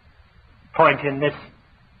point in this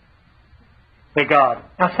regard.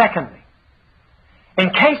 Now, secondly, in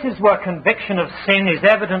cases where conviction of sin is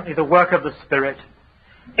evidently the work of the Spirit,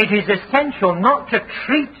 it is essential not to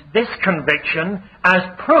treat this conviction as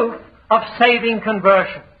proof of saving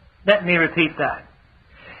conversion. Let me repeat that.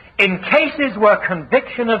 In cases where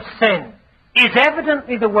conviction of sin is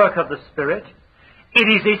evidently the work of the Spirit, it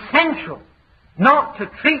is essential not to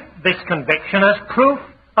treat this conviction as proof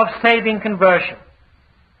of saving conversion.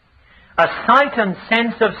 A sight and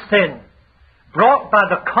sense of sin brought by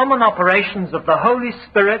the common operations of the Holy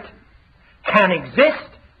Spirit can exist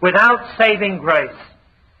without saving grace.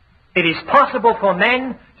 It is possible for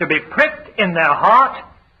men to be pricked in their heart,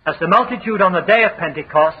 as the multitude on the day of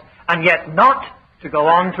Pentecost, and yet not to go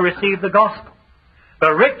on to receive the gospel.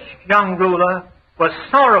 The rich young ruler was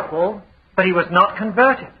sorrowful, but he was not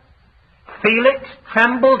converted. Felix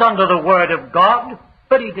trembled under the word of God,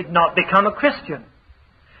 but he did not become a Christian.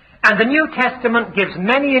 And the New Testament gives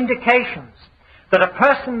many indications that a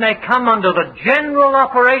person may come under the general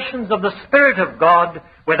operations of the Spirit of God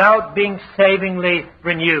without being savingly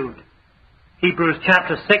renewed. Hebrews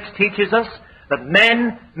chapter 6 teaches us that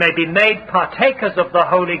men may be made partakers of the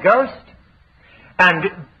Holy Ghost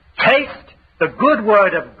and taste the good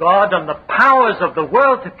word of God and the powers of the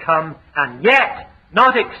world to come, and yet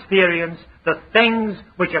not experience the things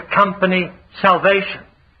which accompany salvation.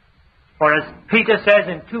 For as Peter says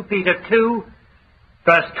in 2 Peter 2,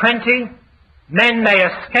 verse 20, men may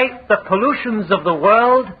escape the pollutions of the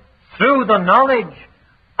world through the knowledge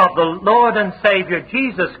of the Lord and Savior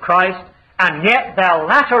Jesus Christ, and yet their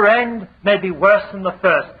latter end may be worse than the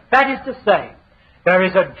first. That is to say, there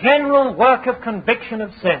is a general work of conviction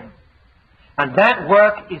of sin, and that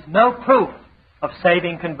work is no proof of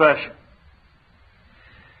saving conversion.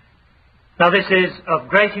 Now, this is of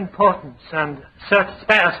great importance, and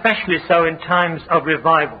especially so in times of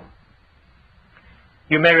revival.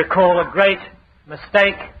 You may recall a great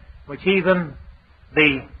mistake which even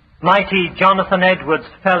the mighty Jonathan Edwards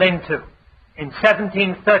fell into. In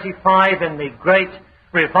 1735, in the great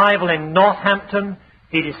revival in Northampton,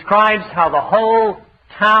 he describes how the whole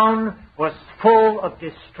town was full of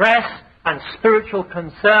distress and spiritual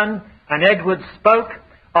concern, and Edwards spoke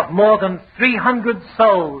of more than 300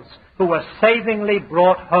 souls who were savingly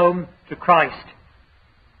brought home to Christ.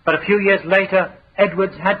 But a few years later,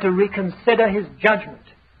 Edwards had to reconsider his judgment,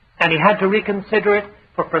 and he had to reconsider it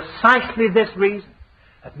for precisely this reason,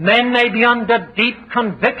 that men may be under deep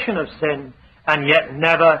conviction of sin and yet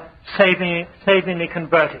never savingly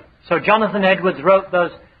converted. So Jonathan Edwards wrote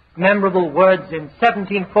those memorable words in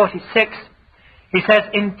 1746. He says,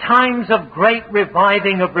 "In times of great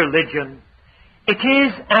reviving of religion, it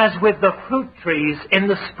is as with the fruit trees in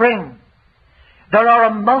the spring. There are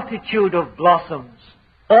a multitude of blossoms,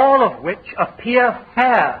 all of which appear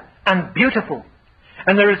fair and beautiful,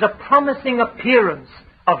 and there is a promising appearance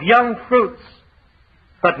of young fruits,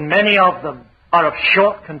 but many of them are of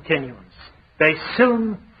short continuance. They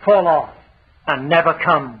soon fall off and never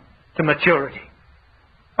come to maturity."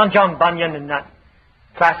 And John Bunyan, in that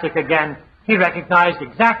classic again, he recognized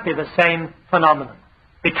exactly the same phenomenon.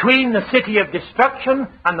 Between the city of destruction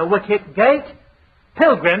and the wicket gate,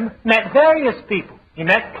 Pilgrim met various people. He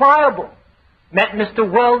met Pliable, met Mr.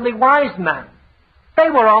 Worldly Wise Man.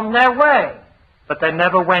 They were on their way, but they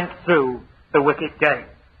never went through the wicket gate.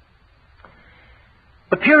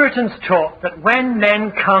 The Puritans taught that when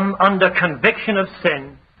men come under conviction of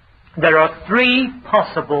sin, there are three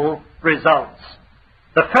possible results.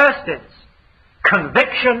 The first is,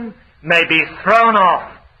 conviction may be thrown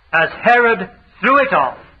off, as Herod threw it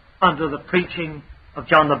off under the preaching of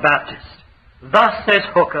John the Baptist. Thus, says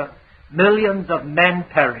Hooker, millions of men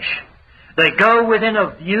perish. They go within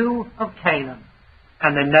a view of Canaan,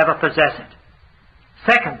 and they never possess it.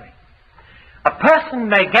 Secondly, a person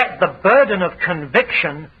may get the burden of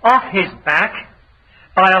conviction off his back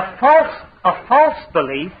by a false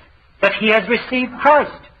belief that he has received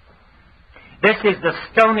Christ. This is the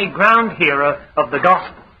stony ground hearer of the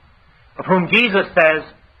gospel, of whom Jesus says,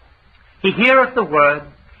 He heareth the word,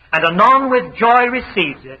 and anon with joy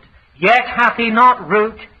receives it, yet hath he not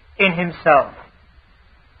root in himself.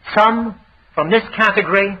 Some from this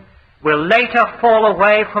category will later fall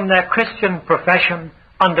away from their Christian profession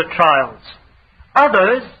under trials.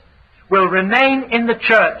 Others will remain in the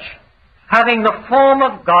church, having the form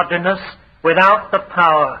of godliness without the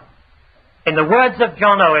power. In the words of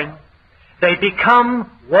John Owen, they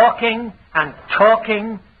become walking and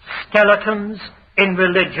talking skeletons in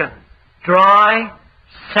religion, dry,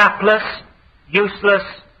 sapless, useless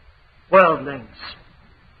worldlings.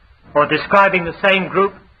 Or describing the same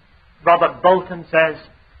group, Robert Bolton says,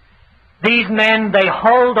 these men, they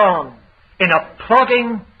hold on in a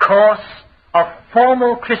plodding course of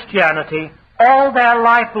formal Christianity all their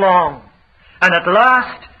life long, and at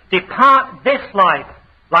last depart this life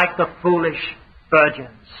like the foolish virgins.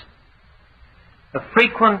 The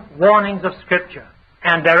frequent warnings of Scripture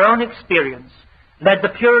and their own experience led the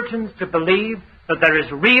Puritans to believe that there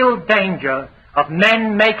is real danger of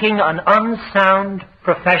men making an unsound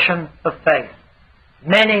profession of faith.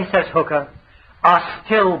 Many, says Hooker, are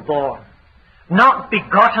stillborn, not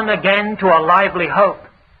begotten again to a lively hope.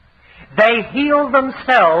 They heal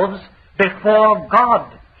themselves before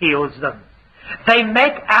God heals them. They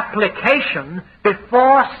make application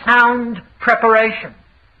before sound preparation.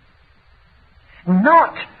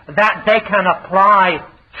 Not that they can apply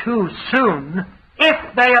too soon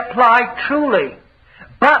if they apply truly,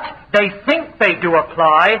 but they think they do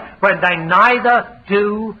apply when they neither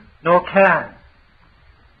do nor can.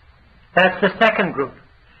 That's the second group.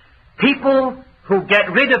 People who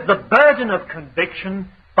get rid of the burden of conviction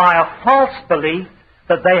by a false belief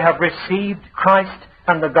that they have received Christ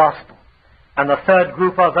and the gospel. And the third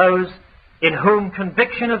group are those in whom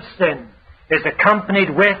conviction of sin is accompanied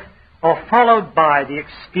with or followed by the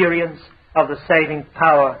experience of the saving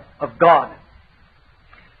power of God.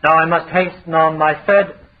 Now I must hasten on. My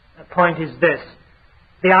third point is this: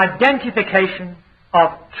 the identification of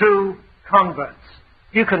true converts.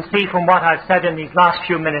 You can see from what I've said in these last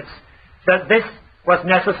few minutes that this was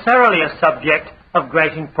necessarily a subject of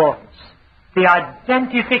great importance. The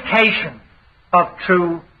identification of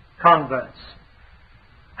true converts.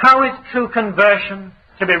 How is true conversion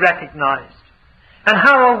to be recognized? And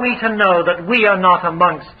how are we to know that we are not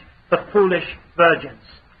amongst the foolish virgins?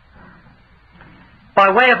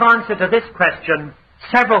 By way of answer to this question,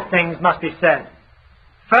 several things must be said.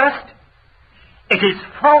 First, it is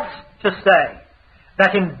false to say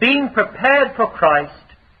that in being prepared for Christ,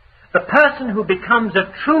 the person who becomes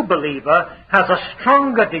a true believer has a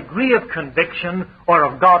stronger degree of conviction or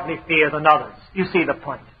of godly fear than others. You see the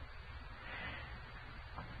point.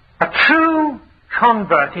 A true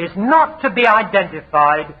convert is not to be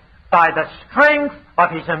identified by the strength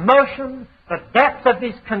of his emotion, the depth of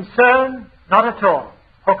his concern, not at all.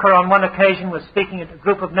 Hooker on one occasion was speaking at a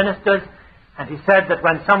group of ministers, and he said that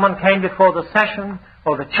when someone came before the session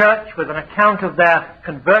or the church with an account of their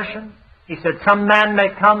conversion, he said, some man may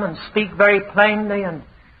come and speak very plainly and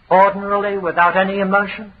ordinarily without any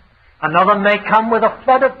emotion. Another may come with a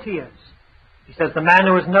flood of tears. He says, the man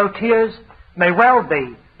who has no tears may well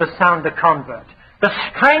be the sounder convert. The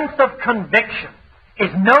strength of conviction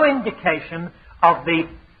is no indication of the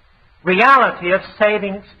reality of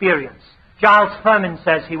saving experience. Giles Furman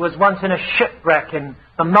says he was once in a shipwreck in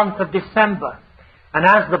the month of December, and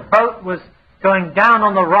as the boat was going down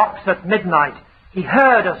on the rocks at midnight, he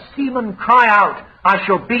heard a seaman cry out, I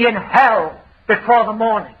shall be in hell before the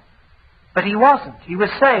morning. But he wasn't. He was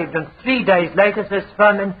saved, and 3 days later, says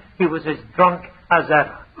Furman, he was as drunk as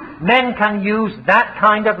ever. Men can use that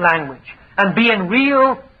kind of language and be in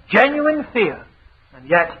real, genuine fear, and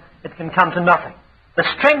yet it can come to nothing. The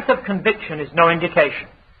strength of conviction is no indication.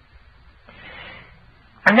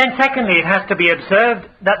 And then secondly, it has to be observed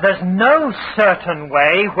that there's no certain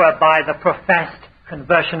way whereby the professed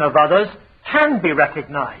conversion of others can be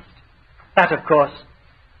recognized. That, of course,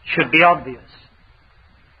 should be obvious.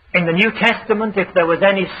 In the New Testament, if there was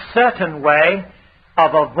any certain way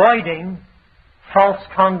of avoiding false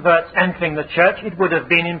converts entering the church, it would have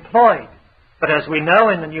been employed. But as we know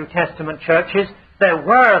in the New Testament churches, there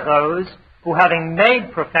were those who, having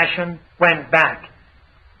made profession, went back.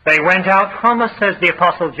 They went out from us, says the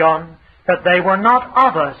Apostle John, but they were not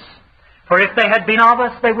of us. For if they had been of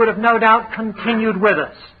us, they would have no doubt continued with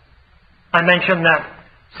us. I mention that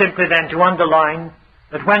simply then to underline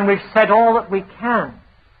that when we've said all that we can,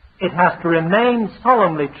 it has to remain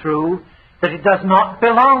solemnly true that it does not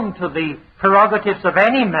belong to the prerogatives of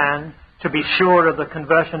any man to be sure of the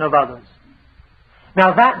conversion of others.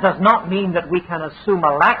 Now that does not mean that we can assume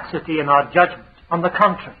a laxity in our judgment. On the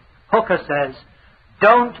contrary, Hooker says,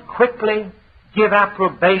 don't quickly give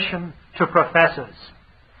approbation to professors.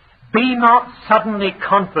 Be not suddenly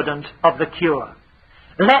confident of the cure.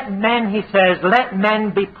 Let men, he says, let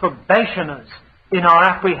men be probationers in our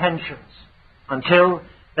apprehensions until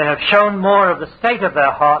they have shown more of the state of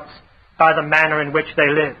their hearts by the manner in which they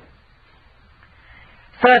live.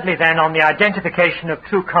 Thirdly, then, on the identification of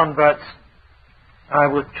true converts, I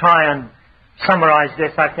will try and summarize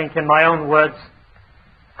this, I think, in my own words.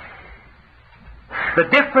 The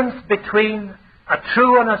difference between a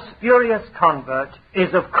true and a spurious convert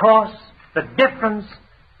is, of course, the difference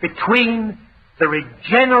between the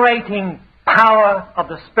regenerating power of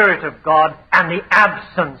the Spirit of God and the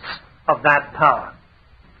absence of that power.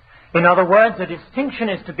 In other words, a distinction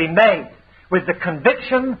is to be made with the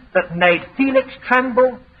conviction that made Felix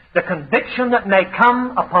tremble, the conviction that may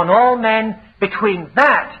come upon all men, between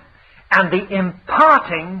that and the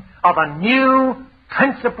imparting of a new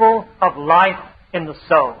principle of life in the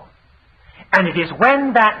soul. And it is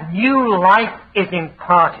when that new life is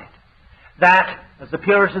imparted that, as the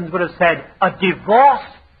Puritans would have said, a divorce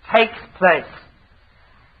takes place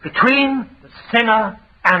between the sinner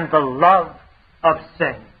and the love of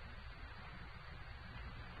sin.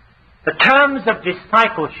 The terms of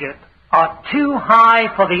discipleship are too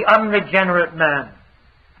high for the unregenerate man,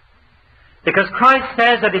 because Christ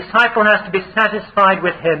says a disciple has to be satisfied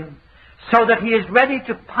with him so that he is ready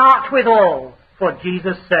to part with all for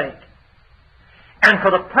Jesus' sake. And for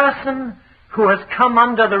the person who has come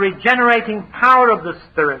under the regenerating power of the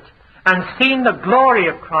Spirit and seen the glory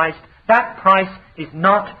of Christ, that price is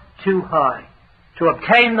not too high. To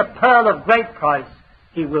obtain the pearl of great price,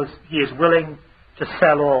 he is willing to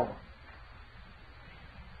sell all.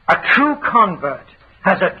 A true convert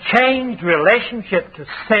has a changed relationship to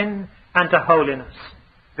sin and to holiness.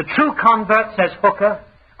 The true convert, says Hooker,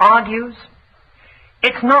 argues,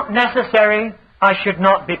 it's not necessary I should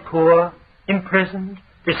not be poor, imprisoned,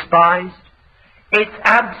 despised. It's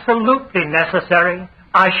absolutely necessary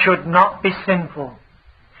I should not be sinful.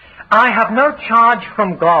 I have no charge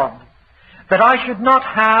from God that I should not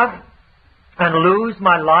have and lose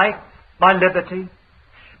my life, my liberty,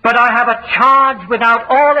 but I have a charge without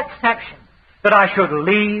all exception that I should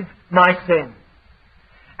leave my sin.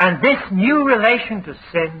 And this new relation to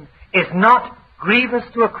sin is not grievous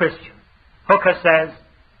to a Christian. Hooker says,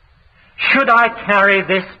 should I carry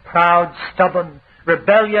this proud, stubborn,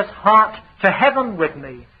 rebellious heart to heaven with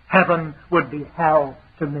me, heaven would be hell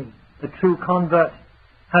to me. The true convert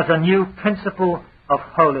has a new principle of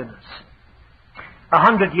holiness.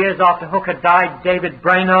 100 years after Hooker died, David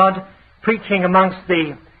Brainerd, preaching amongst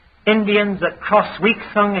the Indians at Cross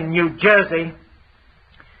Weeksung in New Jersey,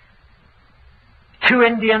 2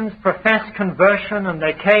 Indians professed conversion and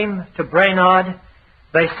they came to Brainerd.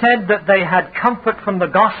 They said that they had comfort from the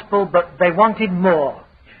gospel, but they wanted more.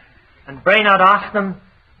 And Brainerd asked them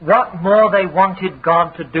what more they wanted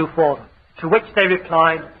God to do for them. To which they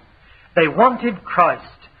replied, they wanted Christ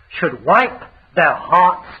should wipe their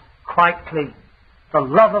hearts quite clean. The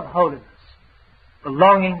love of holiness, the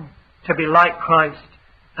longing to be like Christ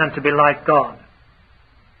and to be like God.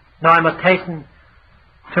 Now I must hasten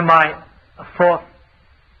to my 4th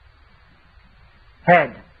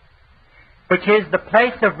head, which is the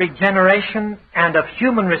place of regeneration and of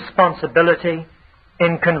human responsibility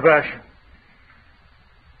in conversion.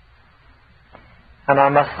 And I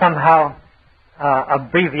must somehow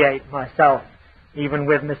abbreviate myself, even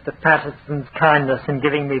with Mr. Patterson's kindness in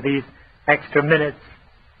giving me these extra minutes.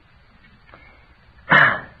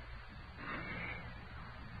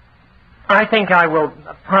 I think I will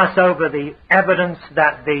pass over the evidence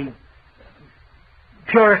that the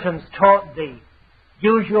Puritans taught the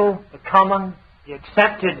usual, the common, the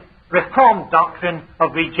accepted Reformed doctrine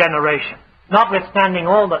of regeneration. Notwithstanding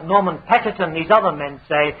all that Norman Pettit and these other men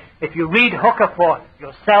say, if you read Hooker for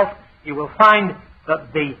yourself, you will find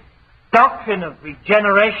that the doctrine of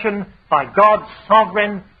regeneration by God's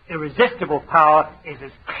sovereign, irresistible power is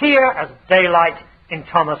as clear as daylight in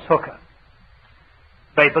Thomas Hooker.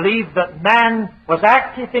 They believed that man was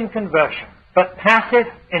active in conversion but passive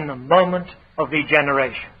in the moment of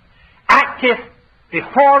regeneration. Active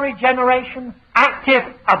before regeneration, active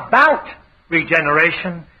about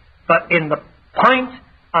regeneration, but in the point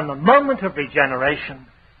and the moment of regeneration,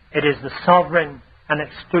 it is the sovereign and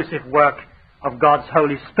exclusive work of God's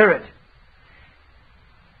Holy Spirit.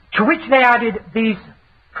 To which they added these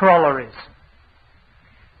corollaries: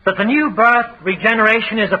 that the new birth,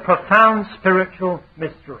 regeneration, is a profound spiritual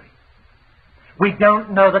mystery. We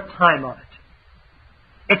don't know the time of it.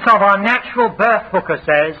 It's of our natural birth, Hooker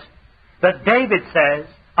says, that David says,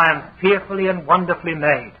 I am fearfully and wonderfully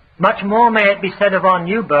made. Much more may it be said of our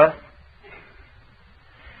new birth.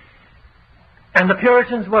 And the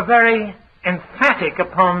Puritans were very emphatic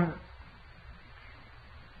upon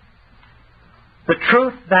the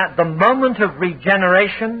truth that the moment of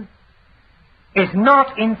regeneration is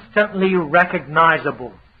not instantly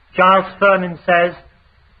recognizable. Giles Furman says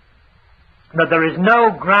that there is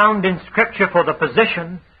no ground in Scripture for the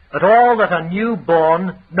position that all that are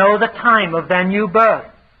newborn know the time of their new birth.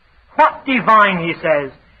 What divine, he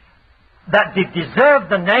says, that did deserve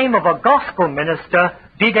the name of a gospel minister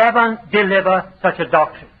did ever deliver such a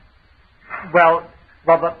doctrine? Well,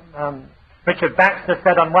 Richard Baxter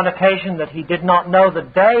said on one occasion that he did not know the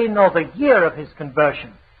day nor the year of his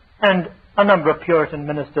conversion. And a number of Puritan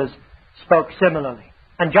ministers spoke similarly.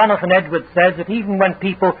 And Jonathan Edwards says that even when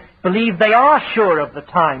people believe they are sure of the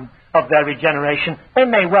time of their regeneration, they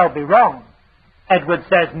may well be wrong. Edwards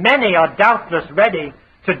says many are doubtless ready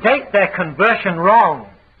to date their conversion wrong,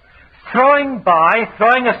 throwing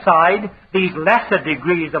aside these lesser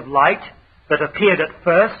degrees of light that appeared at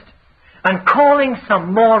first, and calling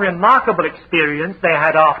some more remarkable experience they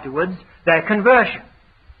had afterwards their conversion.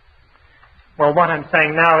 Well, what I'm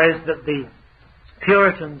saying now is that the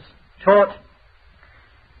Puritans taught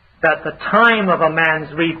that the time of a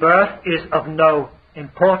man's rebirth is of no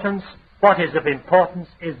importance. What is of importance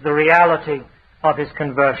is the reality of his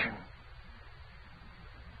conversion.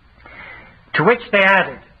 To which they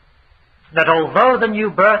added that although the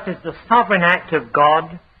new birth is the sovereign act of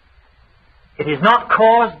God, it is not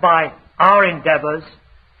caused by our endeavors.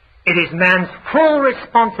 It is man's full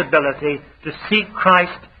responsibility to seek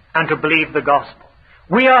Christ and to believe the gospel.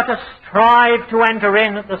 We are to strive to enter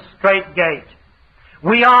in at the strait gate.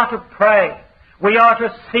 We are to pray. We are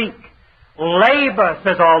to seek. Labor,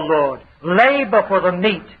 says our Lord. Labor for the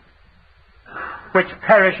meat which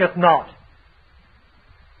perisheth not.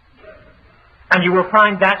 And you will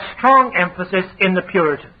find that strong emphasis in the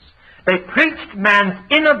Puritans. They preached man's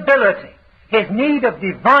inability, his need of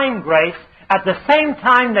divine grace. At the same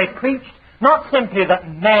time, they preached not simply that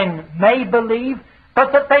men may believe,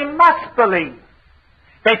 but that they must believe.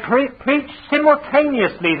 They preached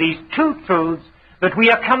simultaneously these two truths, that we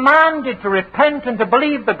are commanded to repent and to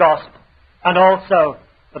believe the gospel, and also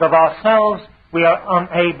that of ourselves we are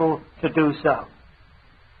unable to do so.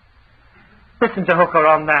 Listen to Hooker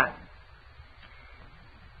on that.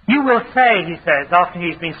 You will say, he says, after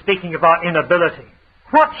he's been speaking of our inability,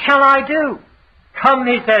 what shall I do? Come,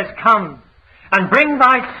 he says, come, and bring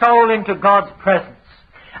thy soul into God's presence,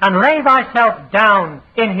 and lay thyself down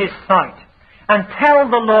in his sight, and tell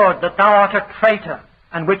the Lord that thou art a traitor,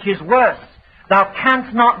 and which is worse, thou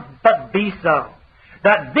canst not but be so,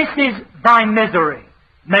 that this is thy misery.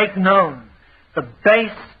 Make known the base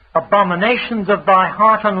abominations of thy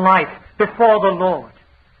heart and life before the Lord,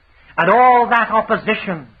 and all that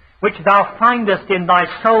opposition which thou findest in thy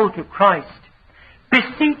soul to Christ.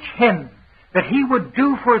 Beseech him that he would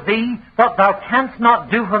do for thee what thou canst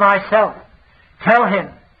not do for thyself. Tell him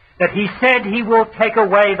that he said he will take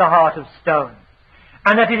away the heart of stone,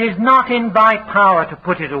 and that it is not in thy power to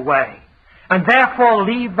put it away, and therefore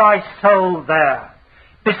leave thy soul there,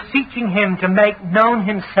 beseeching him to make known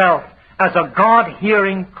himself as a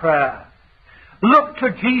God-hearing prayer. Look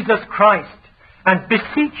to Jesus Christ, and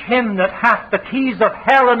beseech him that hath the keys of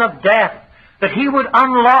hell and of death, that he would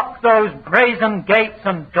unlock those brazen gates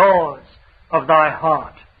and doors of thy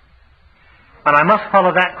heart. And I must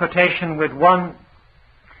follow that quotation with one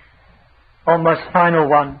almost final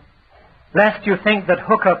one, lest you think that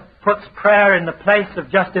Hooker puts prayer in the place of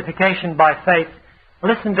justification by faith.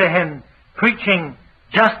 Listen to him preaching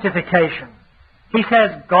justification. He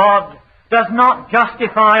says God does not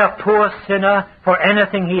justify a poor sinner for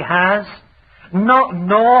anything he has,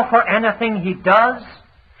 nor for anything he does.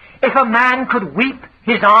 If a man could weep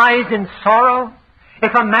his eyes in sorrow,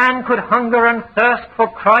 if a man could hunger and thirst for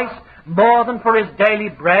Christ more than for his daily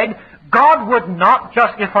bread, God would not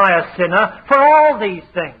justify a sinner for all these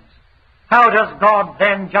things. How does God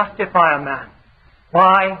then justify a man?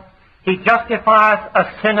 Why, he justifieth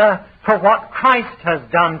a sinner for what Christ has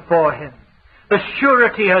done for him. The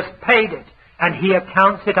surety has paid it. and he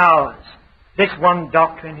accounts it ours. This one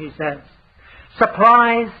doctrine, he says,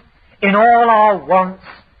 supplies in all our wants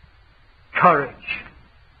courage.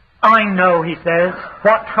 I know, he says,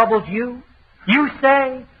 what troubles you. You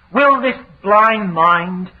say, will this blind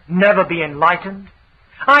mind never be enlightened?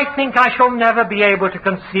 I think I shall never be able to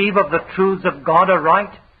conceive of the truths of God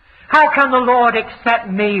aright. How can the Lord accept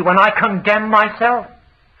me when I condemn myself?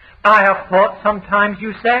 I have thought sometimes,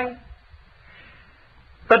 you say,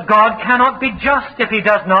 but God cannot be just if he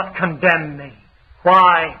does not condemn me.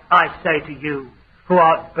 Why, I say to you, who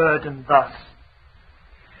art burdened thus,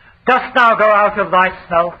 dost thou go out of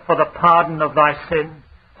thyself for the pardon of thy sin?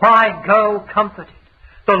 Why, go comforted.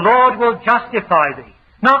 The Lord will justify thee,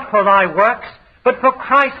 not for thy works, but for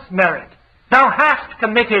Christ's merit. Thou hast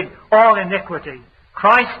committed all iniquity.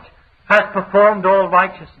 Christ has performed all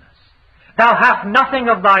righteousness. Thou hast nothing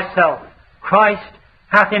of thyself. Christ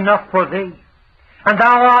hath enough for thee. And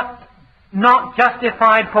thou art not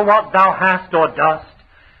justified for what thou hast or dost,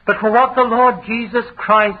 but for what the Lord Jesus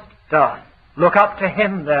Christ doth. Look up to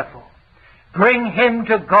him, therefore. Bring him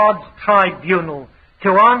to God's tribunal to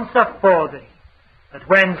answer for thee, that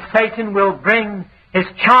when Satan will bring his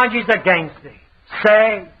charges against thee,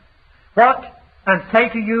 say, what? And say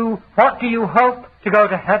to you, what do you hope, to go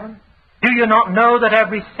to heaven? Do you not know that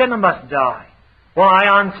every sinner must die?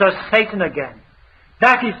 Why, answers Satan again,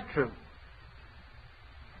 that is true.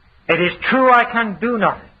 It is true I can do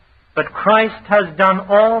nothing, but Christ has done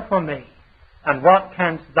all for me. And what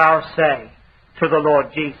canst thou say to the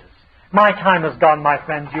Lord Jesus? My time has gone, my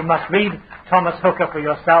friends. You must read Thomas Hooker for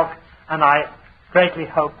yourself, and I greatly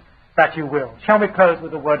hope that you will. Shall we close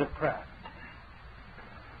with a word of prayer?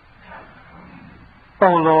 O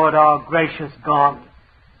Lord, our gracious God,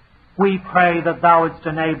 we pray that thou wouldst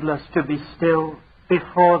enable us to be still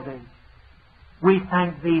before thee. We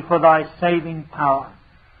thank thee for thy saving power.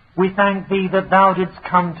 We thank thee that thou didst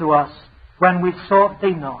come to us when we sought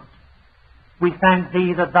thee not. We thank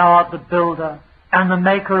thee that thou art the builder and the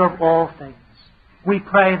maker of all things. We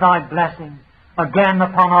pray thy blessing again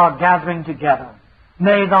upon our gathering together.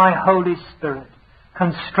 May thy Holy Spirit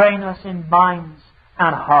constrain us in minds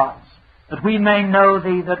and hearts, that we may know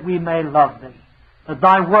thee, that we may love thee, that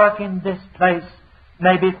thy work in this place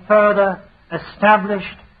may be further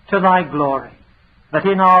established to thy glory, that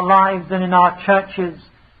in our lives and in our churches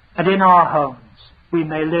and in our homes we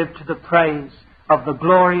may live to the praise of the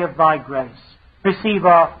glory of thy grace. Receive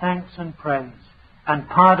our thanks and praise, and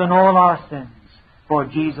pardon all our sins for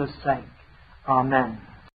Jesus' sake. Amen.